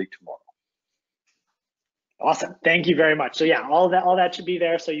or early tomorrow. Awesome, thank you very much. So yeah, all that should be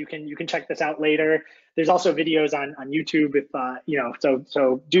there, so you can check this out later. There's also videos on YouTube if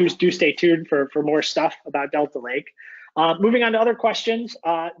so do stay tuned for more stuff about Delta Lake. Moving on to other questions,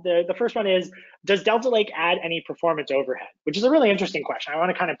 the first one is, does Delta Lake add any performance overhead? Which is a really interesting question. I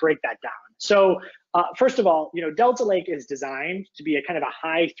want to kind of break that down. So first of all, Delta Lake is designed to be a kind of a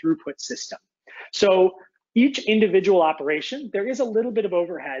high throughput system. So each individual operation, there is a little bit of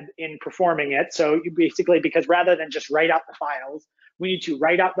overhead in performing it. So you basically, because rather than just write out the files, we need to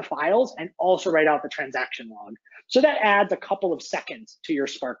write out the files and also write out the transaction log. So that adds a couple of seconds to your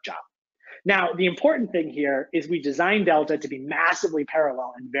Spark job. Now, the important thing here is we designed Delta to be massively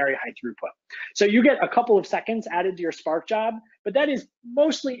parallel and very high throughput. So you get a couple of seconds added to your Spark job, but that is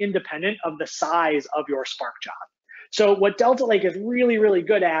mostly independent of the size of your Spark job. So what Delta Lake is really, really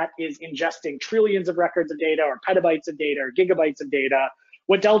good at is ingesting trillions of records of data or petabytes of data or gigabytes of data.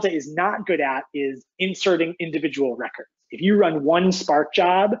 What Delta is not good at is inserting individual records. If you run one Spark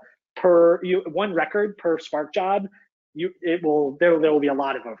job one record per Spark job, there will be a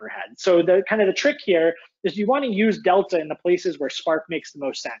lot of overhead. So the trick here is you want to use Delta in the places where Spark makes the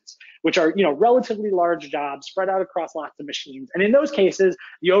most sense, which are relatively large jobs spread out across lots of machines. And in those cases,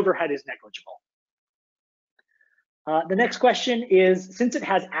 the overhead is negligible. The next question is, since it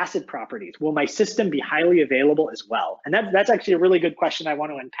has ACID properties, will my system be highly available as well? And that's actually a really good question I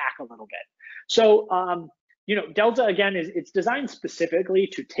want to unpack a little bit. So Delta, again, it's designed specifically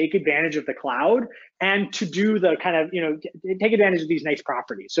to take advantage of the cloud and to do the take advantage of these nice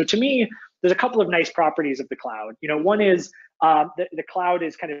properties. So to me, there's a couple of nice properties of the cloud. One is the cloud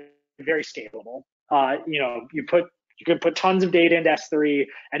is kind of very scalable. You can put tons of data into S3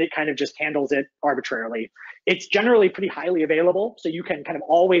 and it kind of just handles it arbitrarily. It's generally pretty highly available. So you can kind of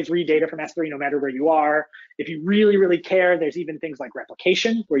always read data from S3 no matter where you are. If you really, really care, there's even things like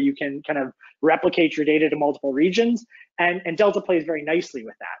replication where you can kind of replicate your data to multiple regions. And Delta plays very nicely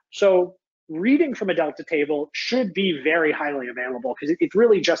with that. So reading from a Delta table should be very highly available because it's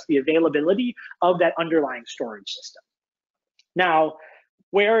really just the availability of that underlying storage system. Now,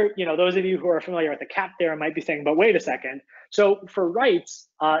 where those of you who are familiar with the CAP theorem might be saying, but wait a second. So for writes,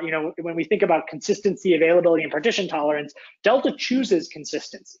 when we think about consistency, availability, and partition tolerance, Delta chooses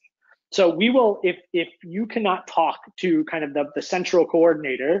consistency. So we will, if you cannot talk to kind of the central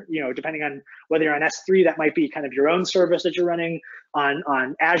coordinator, depending on whether you're on S3, that might be kind of your own service that you're running on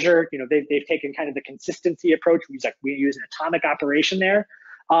Azure. They've taken kind of the consistency approach. We use an atomic operation there.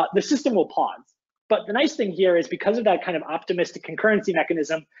 The system will pause. But the nice thing here is because of that kind of optimistic concurrency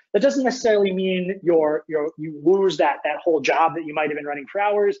mechanism, that doesn't necessarily mean you lose that whole job that you might have been running for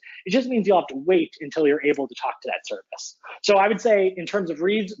hours. It just means you'll have to wait until you're able to talk to that service. So I would say in terms of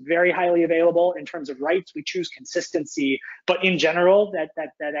reads, very highly available. In terms of writes, we choose consistency. But in general, that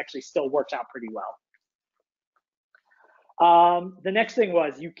actually still works out pretty well. The next thing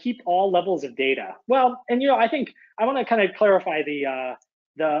was you keep all levels of data. Well, and I think I want to kind of clarify the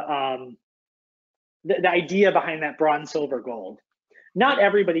idea behind that bronze, silver, gold. Not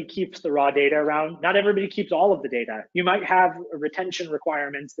everybody keeps the raw data around. Not everybody keeps all of the data. You might have retention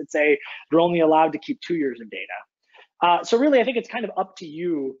requirements that say you're only allowed to keep 2 years of data. So really, I think it's kind of up to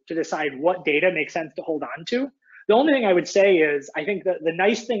you to decide what data makes sense to hold on to. The only thing I would say is, I think that the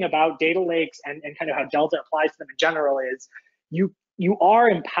nice thing about data lakes and kind of how Delta applies to them in general is you are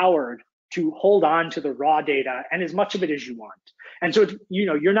empowered to hold on to the raw data and as much of it as you want. And so,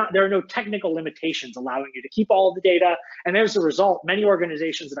 there are no technical limitations allowing you to keep all of the data. And as a result, many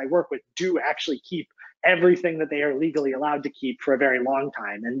organizations that I work with do actually keep everything that they are legally allowed to keep for a very long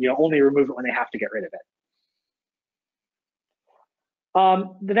time and only remove it when they have to get rid of it.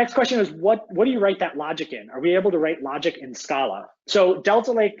 The next question is, what do you write that logic in? Are we able to write logic in Scala? So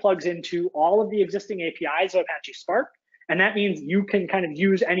Delta Lake plugs into all of the existing APIs of Apache Spark. And that means you can kind of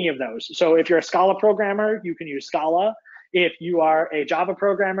use any of those. So if you're a Scala programmer, you can use Scala. If you are a Java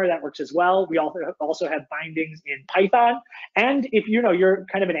programmer, that works as well. We also have bindings in Python. And if you're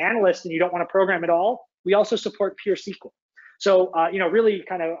kind of an analyst and you don't want to program at all, we also support pure SQL. So really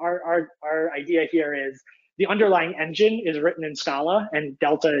kind of our idea here is the underlying engine is written in Scala and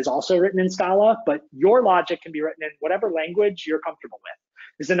Delta is also written in Scala, but your logic can be written in whatever language you're comfortable with.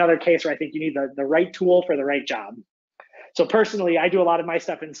 This is another case where I think you need the right tool for the right job. So personally, I do a lot of my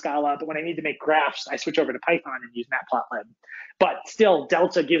stuff in Scala, but when I need to make graphs, I switch over to Python and use Matplotlib. But still,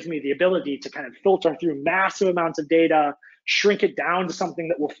 Delta gives me the ability to kind of filter through massive amounts of data, shrink it down to something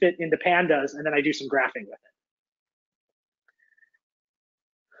that will fit into pandas, and then I do some graphing with it.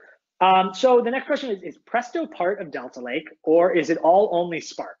 So the next question is Presto part of Delta Lake, or is it all only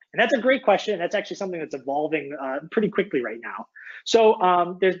Spark? And that's a great question. That's actually something that's evolving pretty quickly right now. So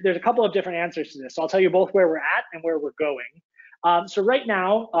there's a couple of different answers to this. So I'll tell you both where we're at and where we're going. So right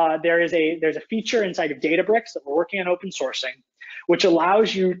now, there's a feature inside of Databricks that we're working on open sourcing, which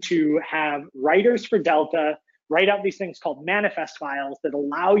allows you to have writers for Delta write out these things called manifest files that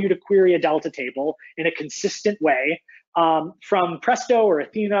allow you to query a Delta table in a consistent way from Presto or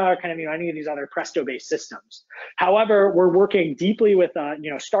Athena or kind of any of these other Presto-based systems. However, we're working deeply with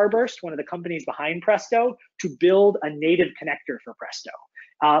Starburst, one of the companies behind Presto, to build a native connector for Presto.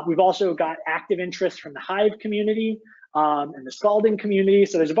 We've also got active interest from the Hive community and the Scalding community.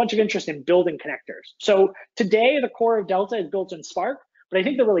 So there's a bunch of interest in building connectors. So today, the core of Delta is built in Spark, But I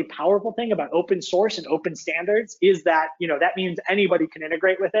think the really powerful thing about open source and open standards is that, that means anybody can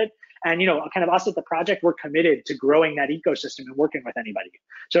integrate with it. And, kind of us at the project, we're committed to growing that ecosystem and working with anybody.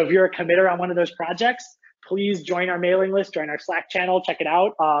 So if you're a committer on one of those projects, please join our mailing list, join our Slack channel, check it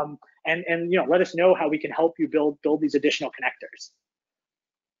out, and let us know how we can help you build these additional connectors.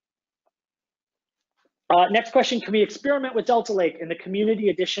 Next question, can we experiment with Delta Lake in the community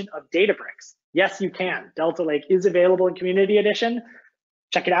edition of Databricks? Yes, you can. Delta Lake is available in community edition.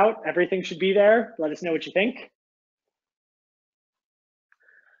 Check it out. Everything should be there. Let us know what you think.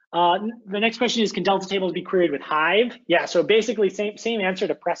 The next question is, can Delta tables be queried with Hive? Yeah, so basically same answer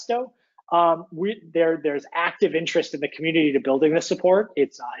to Presto. There's active interest in the community to building this support.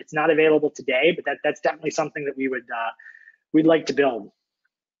 It's not available today, but that's definitely something that we'd like to build.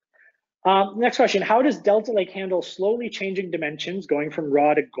 Next question, how does Delta Lake handle slowly changing dimensions going from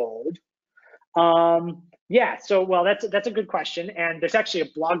raw to gold? Yeah, so well, that's a good question, and there's actually a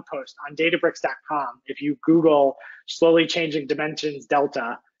blog post on Databricks.com. If you Google slowly changing dimensions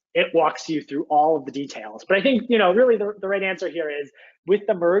Delta, it walks you through all of the details. But I think really the right answer here is with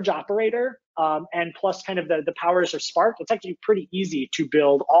the merge operator and plus kind of the powers of Spark, it's actually pretty easy to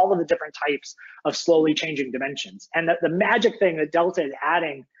build all of the different types of slowly changing dimensions. And the magic thing that Delta is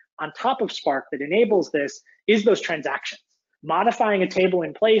adding on top of Spark that enables this is those transactions. Modifying a table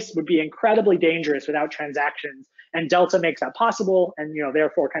in place would be incredibly dangerous without transactions, and Delta makes that possible, and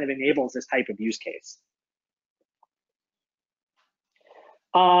therefore kind of enables this type of use case.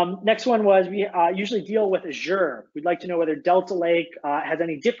 Next one was, we usually deal with Azure. We'd like to know whether Delta Lake has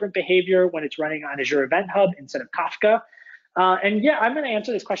any different behavior when it's running on Azure Event Hub instead of Kafka. And yeah, I'm going to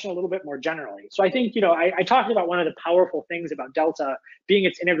answer this question a little bit more generally. So I think, I talked about one of the powerful things about Delta being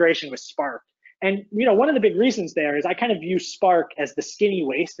its integration with Spark. And one of the big reasons there is I kind of view Spark as the skinny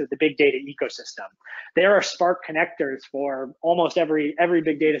waist of the big data ecosystem. There are Spark connectors for almost every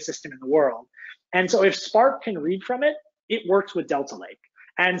big data system in the world. And so if Spark can read from it, it works with Delta Lake.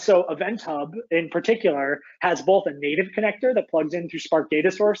 And so Event Hub in particular has both a native connector that plugs in through Spark data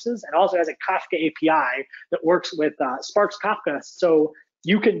sources and also has a Kafka API that works with Spark's Kafka. So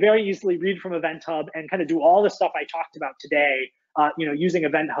you can very easily read from Event Hub and kind of do all the stuff I talked about today, using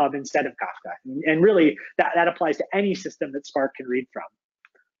Event Hub instead of Kafka. And really that applies to any system that Spark can read from.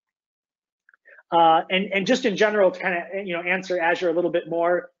 And just in general, to kind of answer Azure a little bit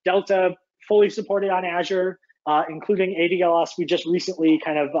more, Delta fully supported on Azure. Including ADLS, we just recently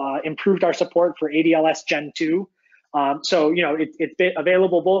kind of improved our support for ADLS Gen 2. So, it's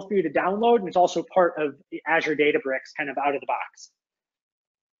available both for you to download, and it's also part of Azure Databricks kind of out of the box.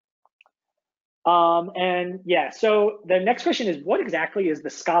 And yeah, so the next question is, what exactly is the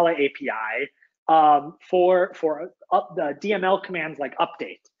Scala API for the DML commands like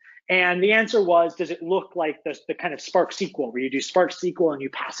update? And the answer was, does it look like the kind of Spark SQL, where you do Spark SQL and you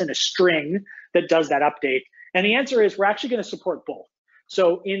pass in a string that does that update? And the answer is, we're actually going to support both.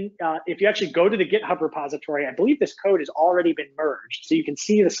 So if you actually go to the GitHub repository, I believe this code has already been merged, so you can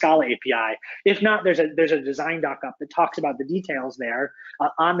see the Scala API. If not, there's a design doc up that talks about the details there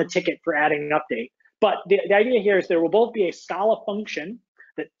on the ticket for adding an update. But the idea here is there will both be a Scala function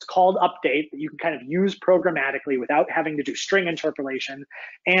that's called update that you can kind of use programmatically without having to do string interpolation,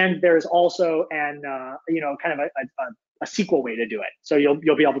 and there's also an kind of a SQL way to do it. So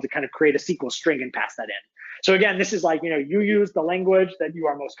you'll be able to kind of create a SQL string and pass that in. So again, this is like, you use the language that you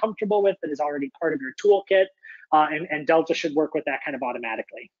are most comfortable with that is already part of your toolkit, and Delta should work with that kind of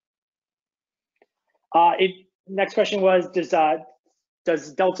automatically. Next question was,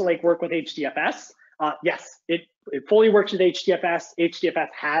 does Delta Lake work with HDFS? Yes, it fully works with HDFS. HDFS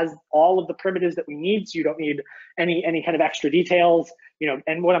has all of the primitives that we need, so you don't need any kind of extra details.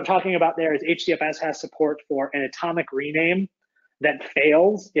 And what I'm talking about there is HDFS has support for an atomic rename that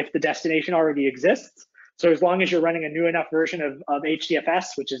fails if the destination already exists. So as long as you're running a new enough version of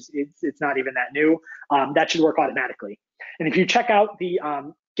HDFS, which is it's not even that new, that should work automatically. And if you check out the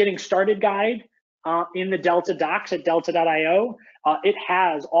getting started guide in the Delta docs at delta.io, it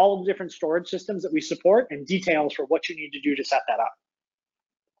has all of the different storage systems that we support and details for what you need to do to set that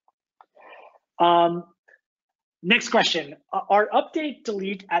up. Next question, are update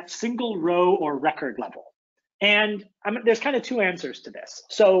delete at single row or record level? And there's kind of two answers to this.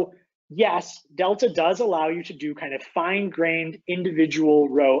 So yes, Delta does allow you to do kind of fine-grained individual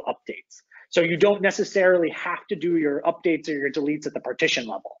row updates. So you don't necessarily have to do your updates or your deletes at the partition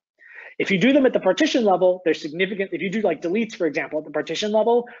level. If you do them at the partition level, they're significant. If you do like deletes, for example, at the partition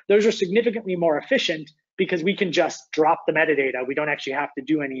level, those are significantly more efficient because we can just drop the metadata. We don't actually have to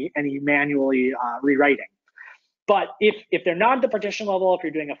do any manually rewriting. But if they're not at the partition level, if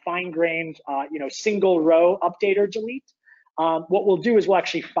you're doing a fine-grained, single row update or delete, what we'll do is we'll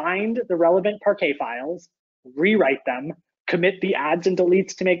actually find the relevant Parquet files, rewrite them, commit the adds and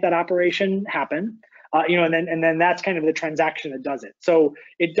deletes to make that operation happen. And then that's kind of the transaction that does it. So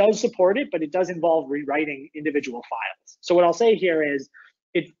it does support it, but it does involve rewriting individual files. So what I'll say here is,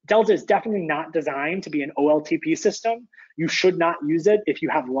 Delta is definitely not designed to be an OLTP system. You should not use it if you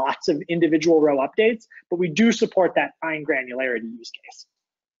have lots of individual row updates, but we do support that fine granularity use case.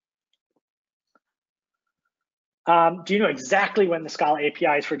 Do you know exactly when the Scala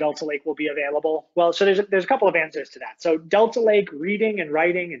APIs for Delta Lake will be available? Well, so there's a couple of answers to that. So Delta Lake reading and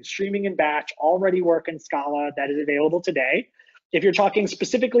writing and streaming and batch already work in Scala. That is available today. If you're talking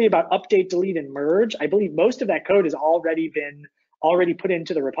specifically about update, delete, and merge, I believe most of that code has already been put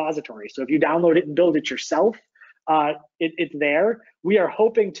into the repository. So if you download it and build it yourself, it's there. We are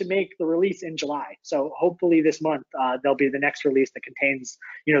hoping to make the release in July. So hopefully this month, there'll be the next release that contains,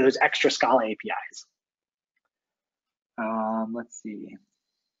 those extra Scala APIs. Let's see.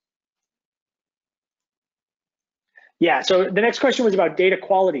 Yeah, so the next question was about data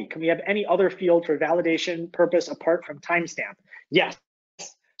quality. Can we have any other field for validation purpose apart from timestamp? Yes.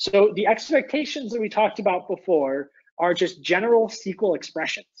 So the expectations that we talked about before are just general SQL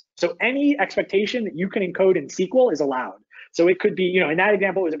expressions. So any expectation that you can encode in SQL is allowed. So it could be, in that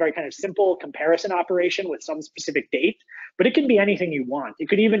example, it was a very kind of simple comparison operation with some specific date, but it can be anything you want. It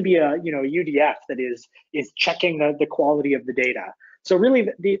could even be a, UDF that is checking the quality of the data. So really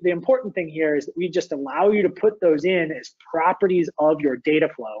the important thing here is that we just allow you to put those in as properties of your data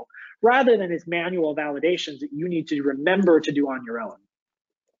flow, rather than as manual validations that you need to remember to do on your own.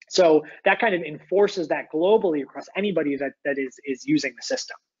 So that kind of enforces that globally across anybody that is using the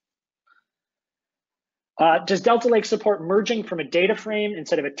system. Does Delta Lake support merging from a data frame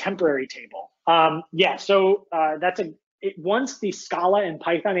instead of a temporary table? Yeah, so once the Scala and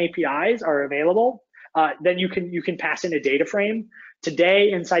Python APIs are available, then you can pass in a data frame.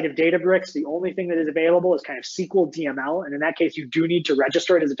 Today, inside of Databricks, the only thing that is available is kind of SQL DML, and in that case, you do need to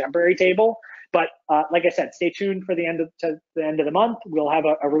register it as a temporary table. But like I said, stay tuned for the end of the month. We'll have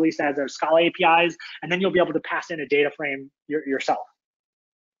a release as our Scala APIs, and then you'll be able to pass in a data frame yourself.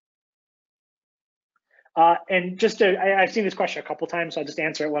 And I've seen this question a couple times, so I'll just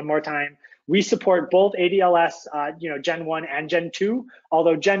answer it one more time. We support both ADLS, Gen 1 and Gen 2,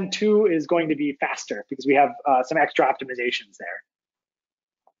 although Gen 2 is going to be faster because we have some extra optimizations there.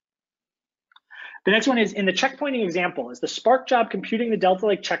 The next one is, in the checkpointing example, is the Spark job computing the Delta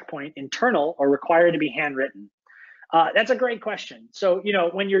Lake checkpoint internal or required to be handwritten? That's a great question. So,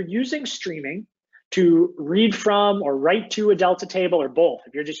 when you're using streaming to read from or write to a Delta table, or both,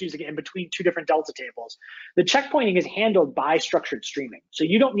 if you're just using it in between two different Delta tables, the checkpointing is handled by structured streaming. So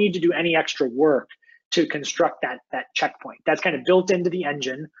you don't need to do any extra work to construct that checkpoint. That's kind of built into the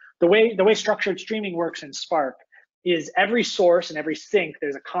engine. The way structured streaming works in Spark is every source and every sink,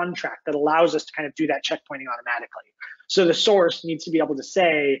 there's a contract that allows us to kind of do that checkpointing automatically. So the source needs to be able to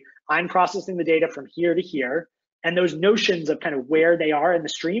say, I'm processing the data from here to here, and those notions of kind of where they are in the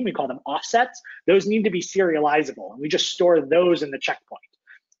stream, we call them offsets, those need to be serializable, and we just store those in the checkpoint.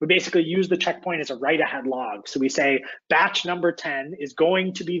 We basically use the checkpoint as a write-ahead log. So we say batch number 10 is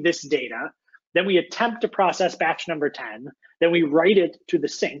going to be this data, then we attempt to process batch number 10, then we write it to the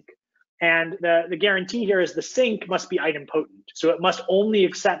sink. And the guarantee here is the sink must be idempotent. So it must only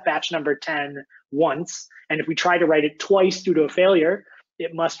accept batch number 10 once. And if we try to write it twice due to a failure,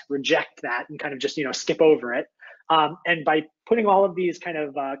 it must reject that and kind of just skip over it. And by putting all of these kind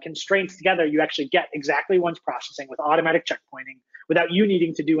of constraints together, you actually get exactly once processing with automatic checkpointing without you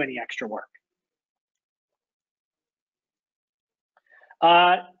needing to do any extra work.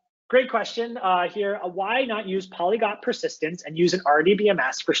 Great question here. Why not use polyglot persistence and use an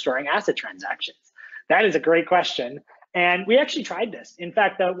RDBMS for storing ACID transactions? That is a great question. And we actually tried this. In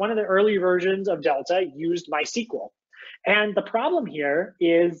fact, one of the early versions of Delta used MySQL. And the problem here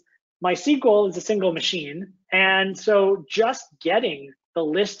is MySQL is a single machine. And so just getting the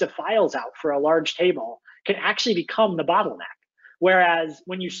list of files out for a large table can actually become the bottleneck. Whereas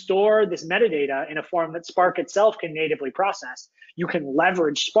when you store this metadata in a form that Spark itself can natively process, you can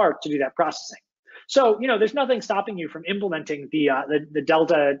leverage Spark to do that processing. So, there's nothing stopping you from implementing the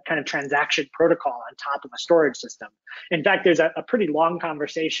Delta kind of transaction protocol on top of a storage system. In fact, there's a pretty long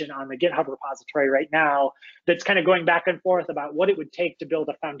conversation on the GitHub repository right now that's kind of going back and forth about what it would take to build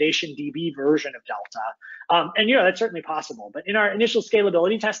a Foundation DB version of Delta. And that's certainly possible. But in our initial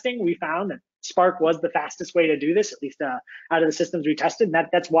scalability testing, we found that Spark was the fastest way to do this, at least out of the systems we tested. And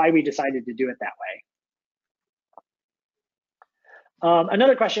that's why we decided to do it that way.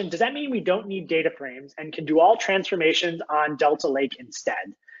 Another question, does that mean we don't need data frames and can do all transformations on Delta Lake instead?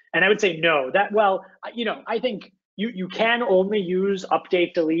 And I would say no. I think You can only use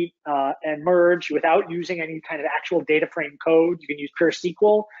update, delete, and merge without using any kind of actual data frame code. You can use pure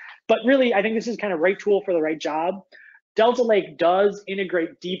SQL, but really, I think this is kind of right tool for the right job. Delta Lake does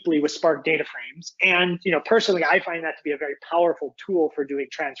integrate deeply with Spark data frames, and personally, I find that to be a very powerful tool for doing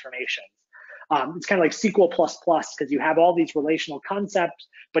transformations. It's kind of like SQL++ because you have all these relational concepts,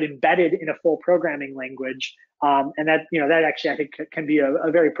 but embedded in a full programming language, and that actually I think can be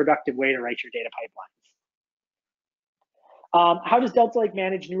a very productive way to write your data pipelines. How does Delta Lake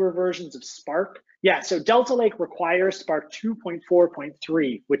manage newer versions of Spark? Yeah, so Delta Lake requires Spark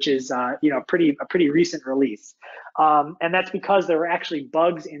 2.4.3, which is a pretty recent release, and that's because there were actually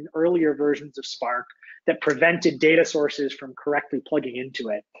bugs in earlier versions of Spark that prevented data sources from correctly plugging into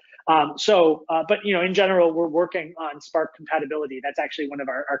it. But in general, we're working on Spark compatibility. That's actually one of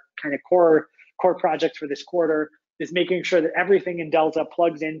our kind of core projects for this quarter, is making sure that everything in Delta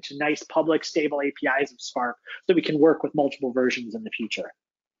plugs into nice public stable APIs of Spark so we can work with multiple versions in the future.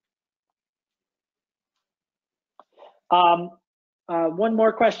 One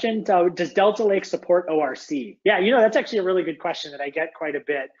more question. Does Delta Lake support ORC? Yeah, that's actually a really good question that I get quite a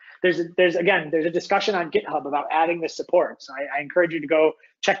bit. There's a discussion on GitHub about adding this support. So I encourage you to go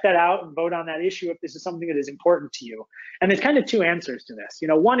check that out and vote on that issue if this is something that is important to you. And there's kind of two answers to this.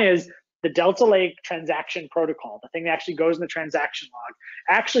 One is the Delta Lake transaction protocol, the thing that actually goes in the transaction log,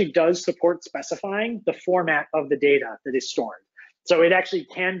 actually does support specifying the format of the data that is stored. So it actually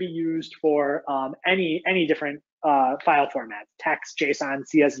can be used for any different file formats, text, JSON,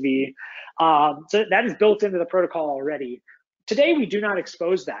 CSV. So that is built into the protocol already. Today, we do not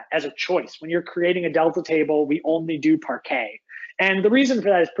expose that as a choice. When you're creating a Delta table, we only do Parquet. And the reason for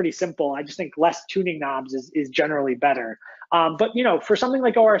that is pretty simple. I just think less tuning knobs is generally better. But for something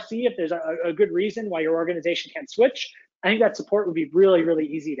like ORC, if there's a good reason why your organization can't switch, I think that support would be really, really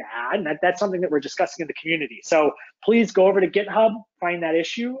easy to add. And that's something that we're discussing in the community. So please go over to GitHub, find that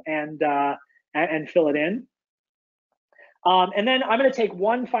issue, and fill it in. And then I'm going to take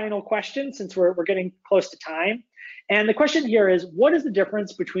one final question since we're getting close to time. And the question here is, what is the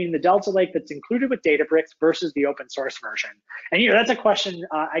difference between the Delta Lake that's included with Databricks versus the open source version? And that's a question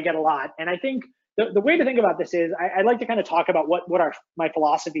I get a lot. And I think the way to think about this is I'd like to kind of talk about what my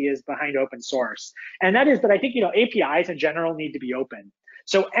philosophy is behind open source. And that is that I think APIs in general need to be open.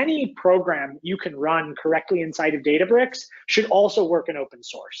 So any program you can run correctly inside of Databricks should also work in open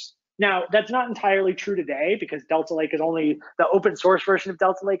source. Now, that's not entirely true today because Delta Lake is the open source version of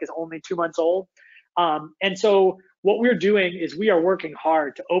Delta Lake is only 2 months old. And so what we're doing is we are working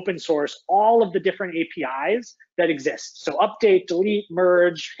hard to open source all of the different APIs that exist. So update, delete,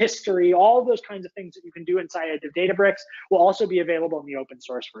 merge, history, all those kinds of things that you can do inside of Databricks will also be available in the open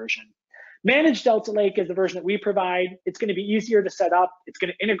source version. Managed Delta Lake is the version that we provide. It's going to be easier to set up. It's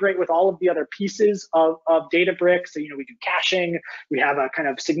going to integrate with all of the other pieces of Databricks. So, we do caching. We have a kind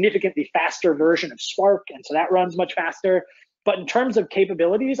of significantly faster version of Spark, and so that runs much faster. But in terms of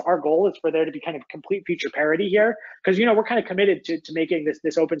capabilities, our goal is for there to be kind of complete feature parity here, because we're kind of committed to making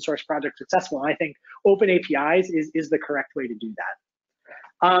this open source project successful. And I think open APIs is the correct way to do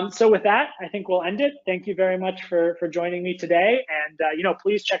that. So with that, I think we'll end it. Thank you very much for joining me today. And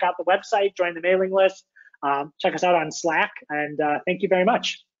please check out the website, join the mailing list, check us out on Slack, and thank you very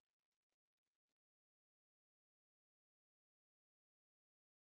much.